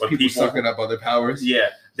obsession with people sucking up other powers. Yeah,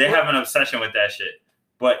 they have an obsession with that shit.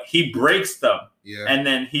 But he breaks them, and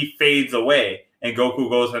then he fades away, and Goku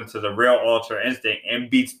goes into the real Ultra Instinct and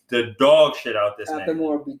beats the dog shit out this nigga.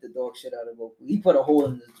 Moro beat the dog shit out of Goku. He put a hole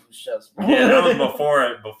in his chest. Yeah, that was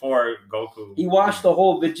before Goku. He watched the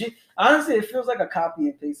whole Vegeta. Honestly, it feels like a copy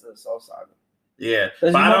and paste of the Cell Saga. Yeah,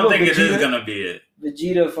 but I don't think it is gonna be it.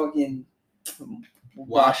 Vegeta fucking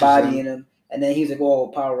body in him, and then he's like, "Oh,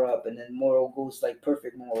 power up," and then Moro goes like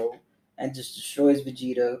perfect Moro and just destroys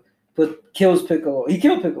Vegeta. Kills Piccolo. He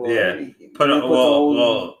killed Piccolo. Yeah, right?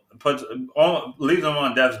 Leaves him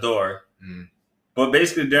on death's door. Mm. But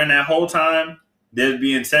basically, during that whole time, there's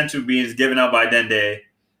being sensu beings given out by Dende,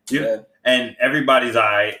 and everybody's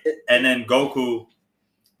eye, and then Goku's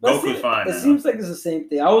fine. It seems like it's the same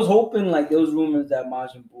thing. I was hoping like there was rumors that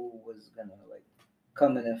Majin Buu was gonna like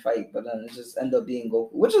come in and fight, but then it just ended up being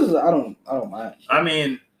Goku, which is I don't mind. I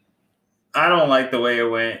mean, I don't like the way it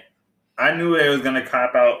went. I knew it was gonna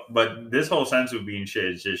cop out, but this whole sensu bean shit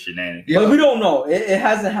is just shenanigans. But we don't know. It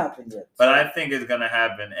hasn't happened yet. But I think it's gonna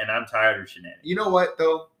happen, and I'm tired of shenanigans. You know what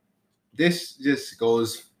though? This just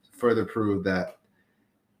goes further prove that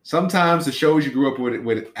sometimes the shows you grew up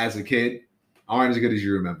with as a kid aren't as good as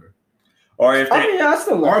you remember. Or if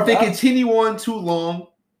they continue on too long,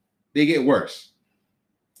 they get worse.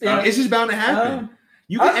 Yeah. It's just bound to happen.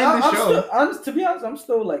 You can end the show. To be honest, I'm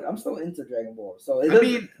still into Dragon Ball. So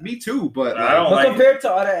me too. But compared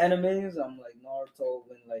to other animes, I'm like Naruto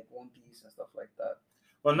and like One Piece and stuff like that.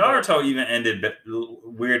 Well, Naruto even ended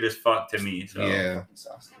weird as fuck to me. So. Yeah.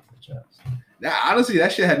 Now, honestly,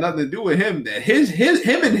 that shit had nothing to do with him. That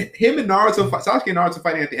him and Naruto, Sasuke and Naruto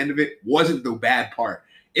fighting at the end of it wasn't the bad part.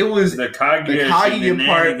 It was the Kage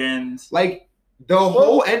part. Like the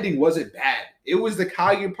whole ending wasn't bad. It was the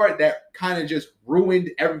Kage part that kind of just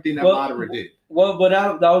ruined everything that Madara did. Well, but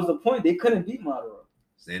that was the point. They couldn't beat Madara.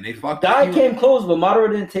 Then they fucked. Guy came close, but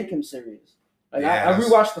Madara didn't take him serious. Like I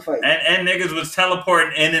rewatched the fight, and niggas was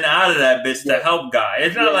teleporting in and out of that bitch to help Guy.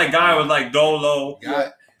 It's not like Guy was like dolo.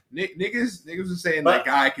 Niggas was saying that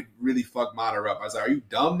Guy could really fuck Madara up. I was like, are you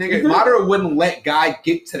dumb, nigga? Madara wouldn't let Guy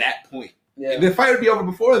get to that point. Yeah. The fight would be over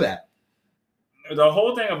before that. The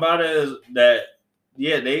whole thing about it is that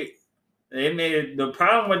they made the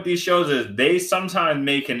problem with these shows is they sometimes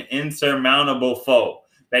make an insurmountable foe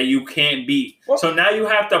that you can't beat. Well, so now you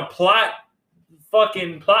have to plot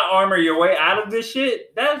armor your way out of this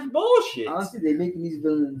shit. That's bullshit. Honestly, they're making these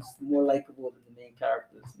villains more likable than the main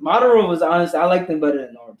characters. Madara was honest. I liked him better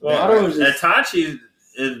than Naruto. Well, Itachi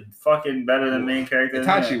is fucking better than main character.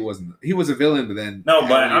 Itachi wasn't. He was a villain, but then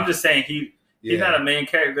I'm just saying he's not a main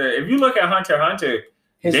character. If you look at Hunter x Hunter,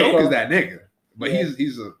 Hisoka's that nigga, but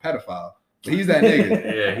he's a pedophile. But he's that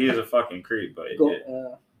nigga. Yeah, he is a fucking creep. But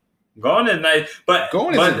Gon is nice, but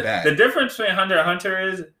Gon isn't bad. The difference between Hunter x Hunter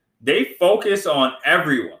is they focus on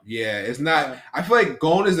everyone. Yeah, it's not. I feel like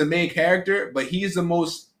Gon is the main character, but he's the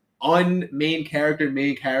most main character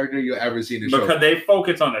you'll ever see in the show. Because they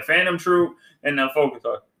focus on the Phantom Troop, and they'll focus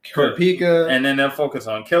on Kurapika, and then they'll focus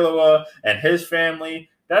on Killua and his family.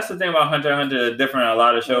 That's the thing about Hunter x Hunter is different than a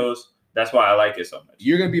lot of shows. That's why I like it so much.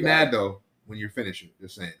 You're gonna be mad though when you're finished.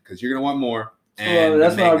 Just saying, because you're gonna want more. And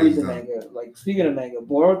that's why I read the manga. Like speaking of manga,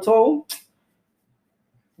 Boruto.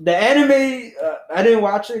 The anime, I didn't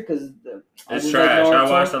watch it because it's trash. I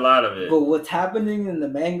watched a lot of it. But what's happening in the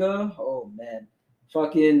manga? Oh man,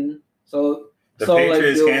 fucking the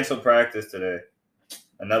Patriots canceled practice today.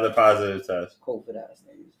 Another positive test. COVID ass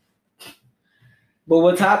niggas. But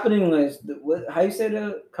what's happening is how you say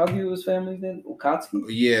the Kaguya's family's name? Ukatsuki?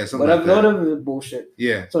 Yeah, something like that. Whatever bullshit.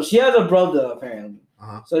 Yeah. So she has a brother apparently.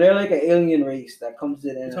 Uh-huh. So they're like an alien race that comes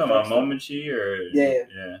in. You talking about Momochi or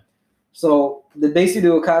yeah. So basically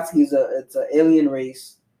the Akatsuki it's an alien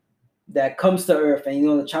race that comes to Earth, and you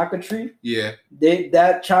know the chakra tree. Yeah.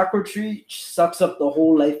 That chakra tree sucks up the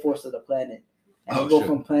whole life force of the planet, and they go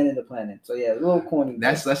from planet to planet. So yeah, a little corny.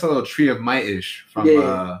 That's a little Tree of Might-ish from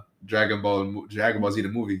Dragon Ball Z the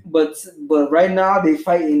movie. But right now they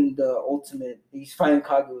fighting the ultimate. He's fighting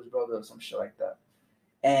Kaguya's brother or some shit like that,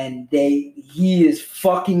 and he is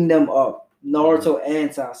fucking them up, Naruto and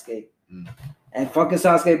Sasuke. And fucking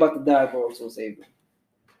Sasuke about to die, Boruto saved him.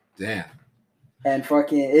 Damn. And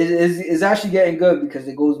fucking it's actually getting good because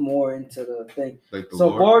it goes more into the thing. Like the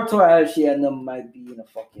lore. Boruto actually might be in a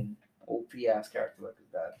fucking OP ass character like his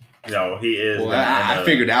dad. No, he is. Well, I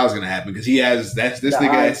figured that was gonna happen because he has this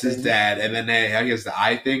nigga as his dad, and then he has the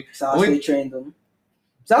eye thing. Sasuke trained him.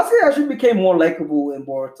 Sasuke actually became more likable in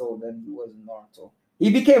Boruto than he was in Naruto.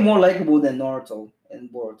 He became more likable than Naruto in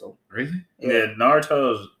Boruto. Really? Yeah,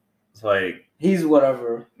 Naruto's like he's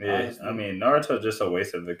whatever. Yeah, honestly. I mean Naruto's just a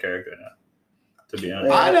waste of the character now. To be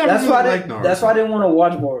honest, that's why I didn't want to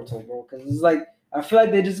watch Boruto, bro. Because it's like I feel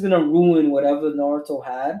like they're just gonna ruin whatever Naruto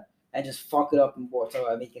had and just fuck it up in Boruto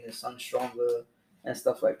by making his son stronger and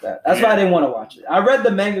stuff like that. That's why I didn't want to watch it. I read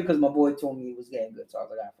the manga because my boy told me it was getting good, so I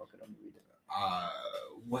was like, fuck it, I'm gonna read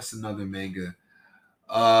it. What's another manga?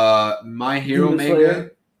 My Hero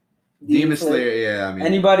manga. Demon Slayer, yeah. I mean,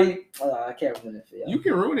 anybody? I can't ruin it for you. You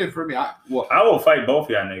can ruin it for me. I will fight both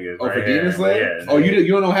y'all niggas. Oh, for Demon Slayer? Yeah. Oh, you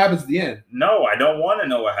don't know what happens at the end? No, I don't want to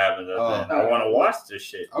know what happens at the end. I want to watch this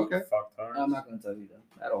shit. Okay. Fuck hard. I'm not gonna tell you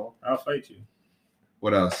that at all. I'll fight you.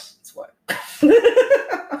 What else? It's whack.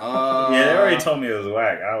 Yeah, they already told me it was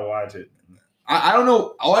whack. I'll watch it. I don't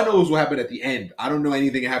know. All I know is what happened at the end. I don't know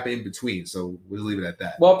anything that happened in between, so we'll leave it at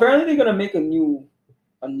that. Well, apparently they're gonna make a new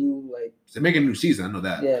like. They're making a new season. I know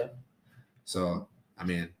that. Yeah. So I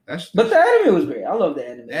mean, But the anime was great. I love the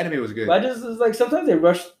anime. The anime was good. But it's like sometimes they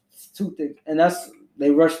rush too thick, and they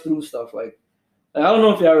rush through stuff. Like I don't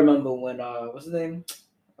know if y'all remember when what's his name?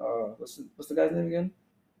 What's the guy's name again?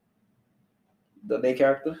 The main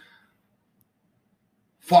character.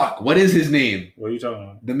 Fuck, what is his name? What are you talking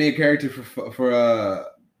about? The main character for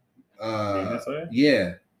Demon Slayer?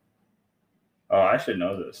 yeah. Oh, I should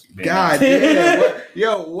know this. God damn.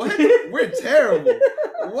 What? We're terrible.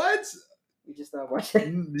 What? We just started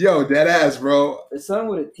watching. Yo, dead ass, bro. It's something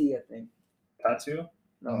with a T, I think. Tatsu?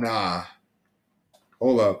 No. Nah.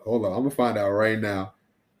 Hold up. I'm gonna find out right now.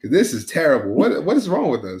 Cause this is terrible. What is wrong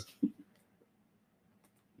with us?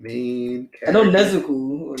 Main character. I know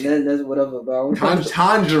Nezuko, or Nezuko, whatever, bro.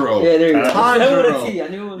 Tanjiro. Yeah, there you go. Tanjiro. With a T. I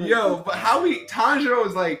knew it was Yo, but how Tanjiro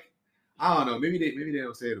is like, I don't know. Maybe they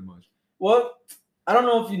don't say it much. Well, I don't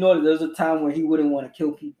know if you know that there was a time where he wouldn't want to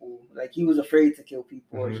kill people. Like he was afraid to kill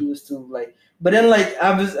people, or he was too like. But then like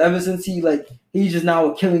ever since he's just now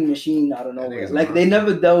a killing machine out of nowhere. Like they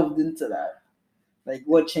never delved into that. Like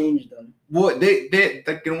what changed them? Well, they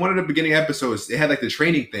like in one of the beginning episodes, they had like the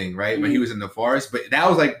training thing, right? When he was in the forest, but that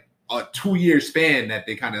was like a 2-year span that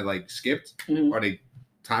they kind of like skipped or they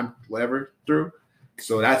time whatever through.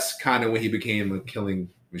 So that's kind of when he became a killing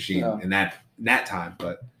machine in that time.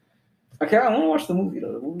 But okay, I want to watch the movie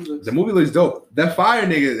though. The movie looks dope. That fire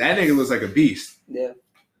nigga, that nigga looks like a beast. Yeah.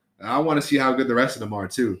 I want to see how good the rest of them are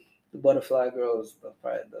too. The butterfly girl is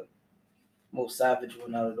probably the most savage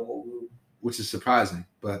one out of the whole group. Which is surprising,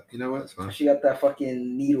 but you know what? It's fine. She got that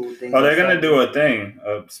fucking needle thing. Oh, they're gonna do a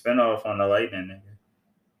spinoff on the Lightning nigga.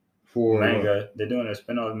 For manga. They're doing a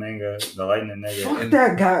spinoff manga, the Lightning nigga. Fuck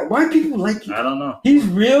that guy. Why people like him? I don't know. He's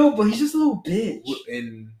real, but he's just a little bitch.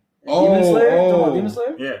 Demon Slayer? Demon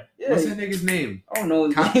Slayer? Yeah. What's that nigga's name? I don't know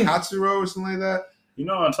his name. Katsuro or something like that? You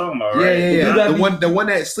know what I'm talking about, right? Yeah. The one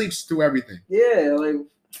that sleeps through everything. Yeah, like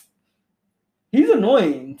he's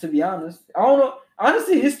annoying, to be honest. I don't know.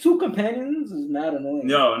 Honestly, his 2 companions is not annoying.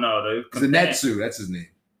 No, Zenetsu, that's his name.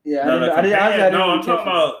 Yeah, I'm talking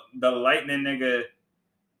about the Lightning nigga.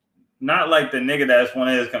 Not like the nigga that's one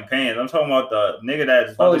of his companions. I'm talking about the nigga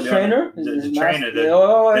that's about to be trainer? The trainer. The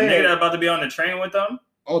nigga that's about to be on the train with them.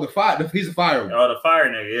 Oh, he's a fire one. Oh, the fire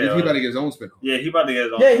nigga, yeah. He about to get his own spin. Yeah, he about to get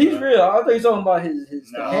his own. Yeah, he's real. I thought he was talking about his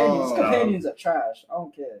companions. His companions are trash. I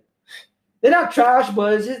don't care. They're not trash,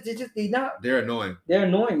 but it's just they're not. They're annoying. They're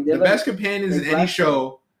annoying. The best companions in any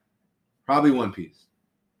show, probably One Piece.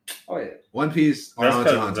 Oh yeah, One Piece. That's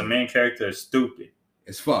because the main character is stupid.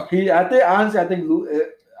 It's fuck. I think I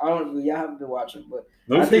don't. Y'all haven't been watching, but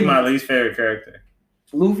Luffy's my least favorite character.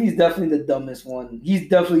 Luffy's definitely the dumbest one. He's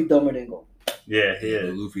definitely dumber than Goku. Yeah, he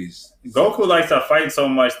is. Luffy's Goku likes to fight so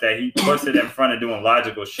much that he puts it in front of doing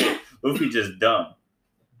logical shit. Luffy just dumb.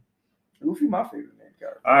 Luffy, my favorite main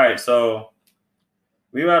character. All right, so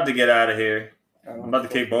we about to get out of here. I'm about to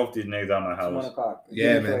kick both these niggas out of my house. 1 o'clock.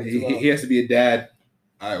 Yeah, man. He has to be a dad.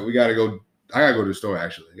 All right, we gotta go. I gotta go to the store.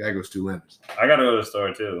 Actually, I gotta go to Stu Leonard's. I gotta go to the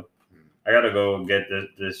store too. I gotta go get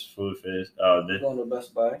this food for this. Going to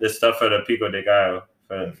Best Buy. This stuff for the Pico de Gallo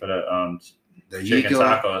for the chicken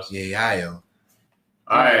tacos. Yeah.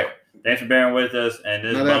 All right. Thanks for bearing with us. And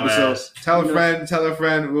this another episode. Tell a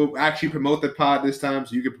friend. We'll actually promote the pod this time,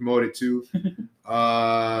 so you can promote it too.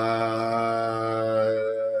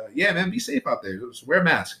 Yeah, man. Be safe out there. Just wear a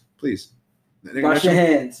mask, please. Wash your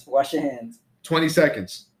hands. 20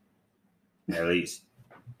 seconds. At least.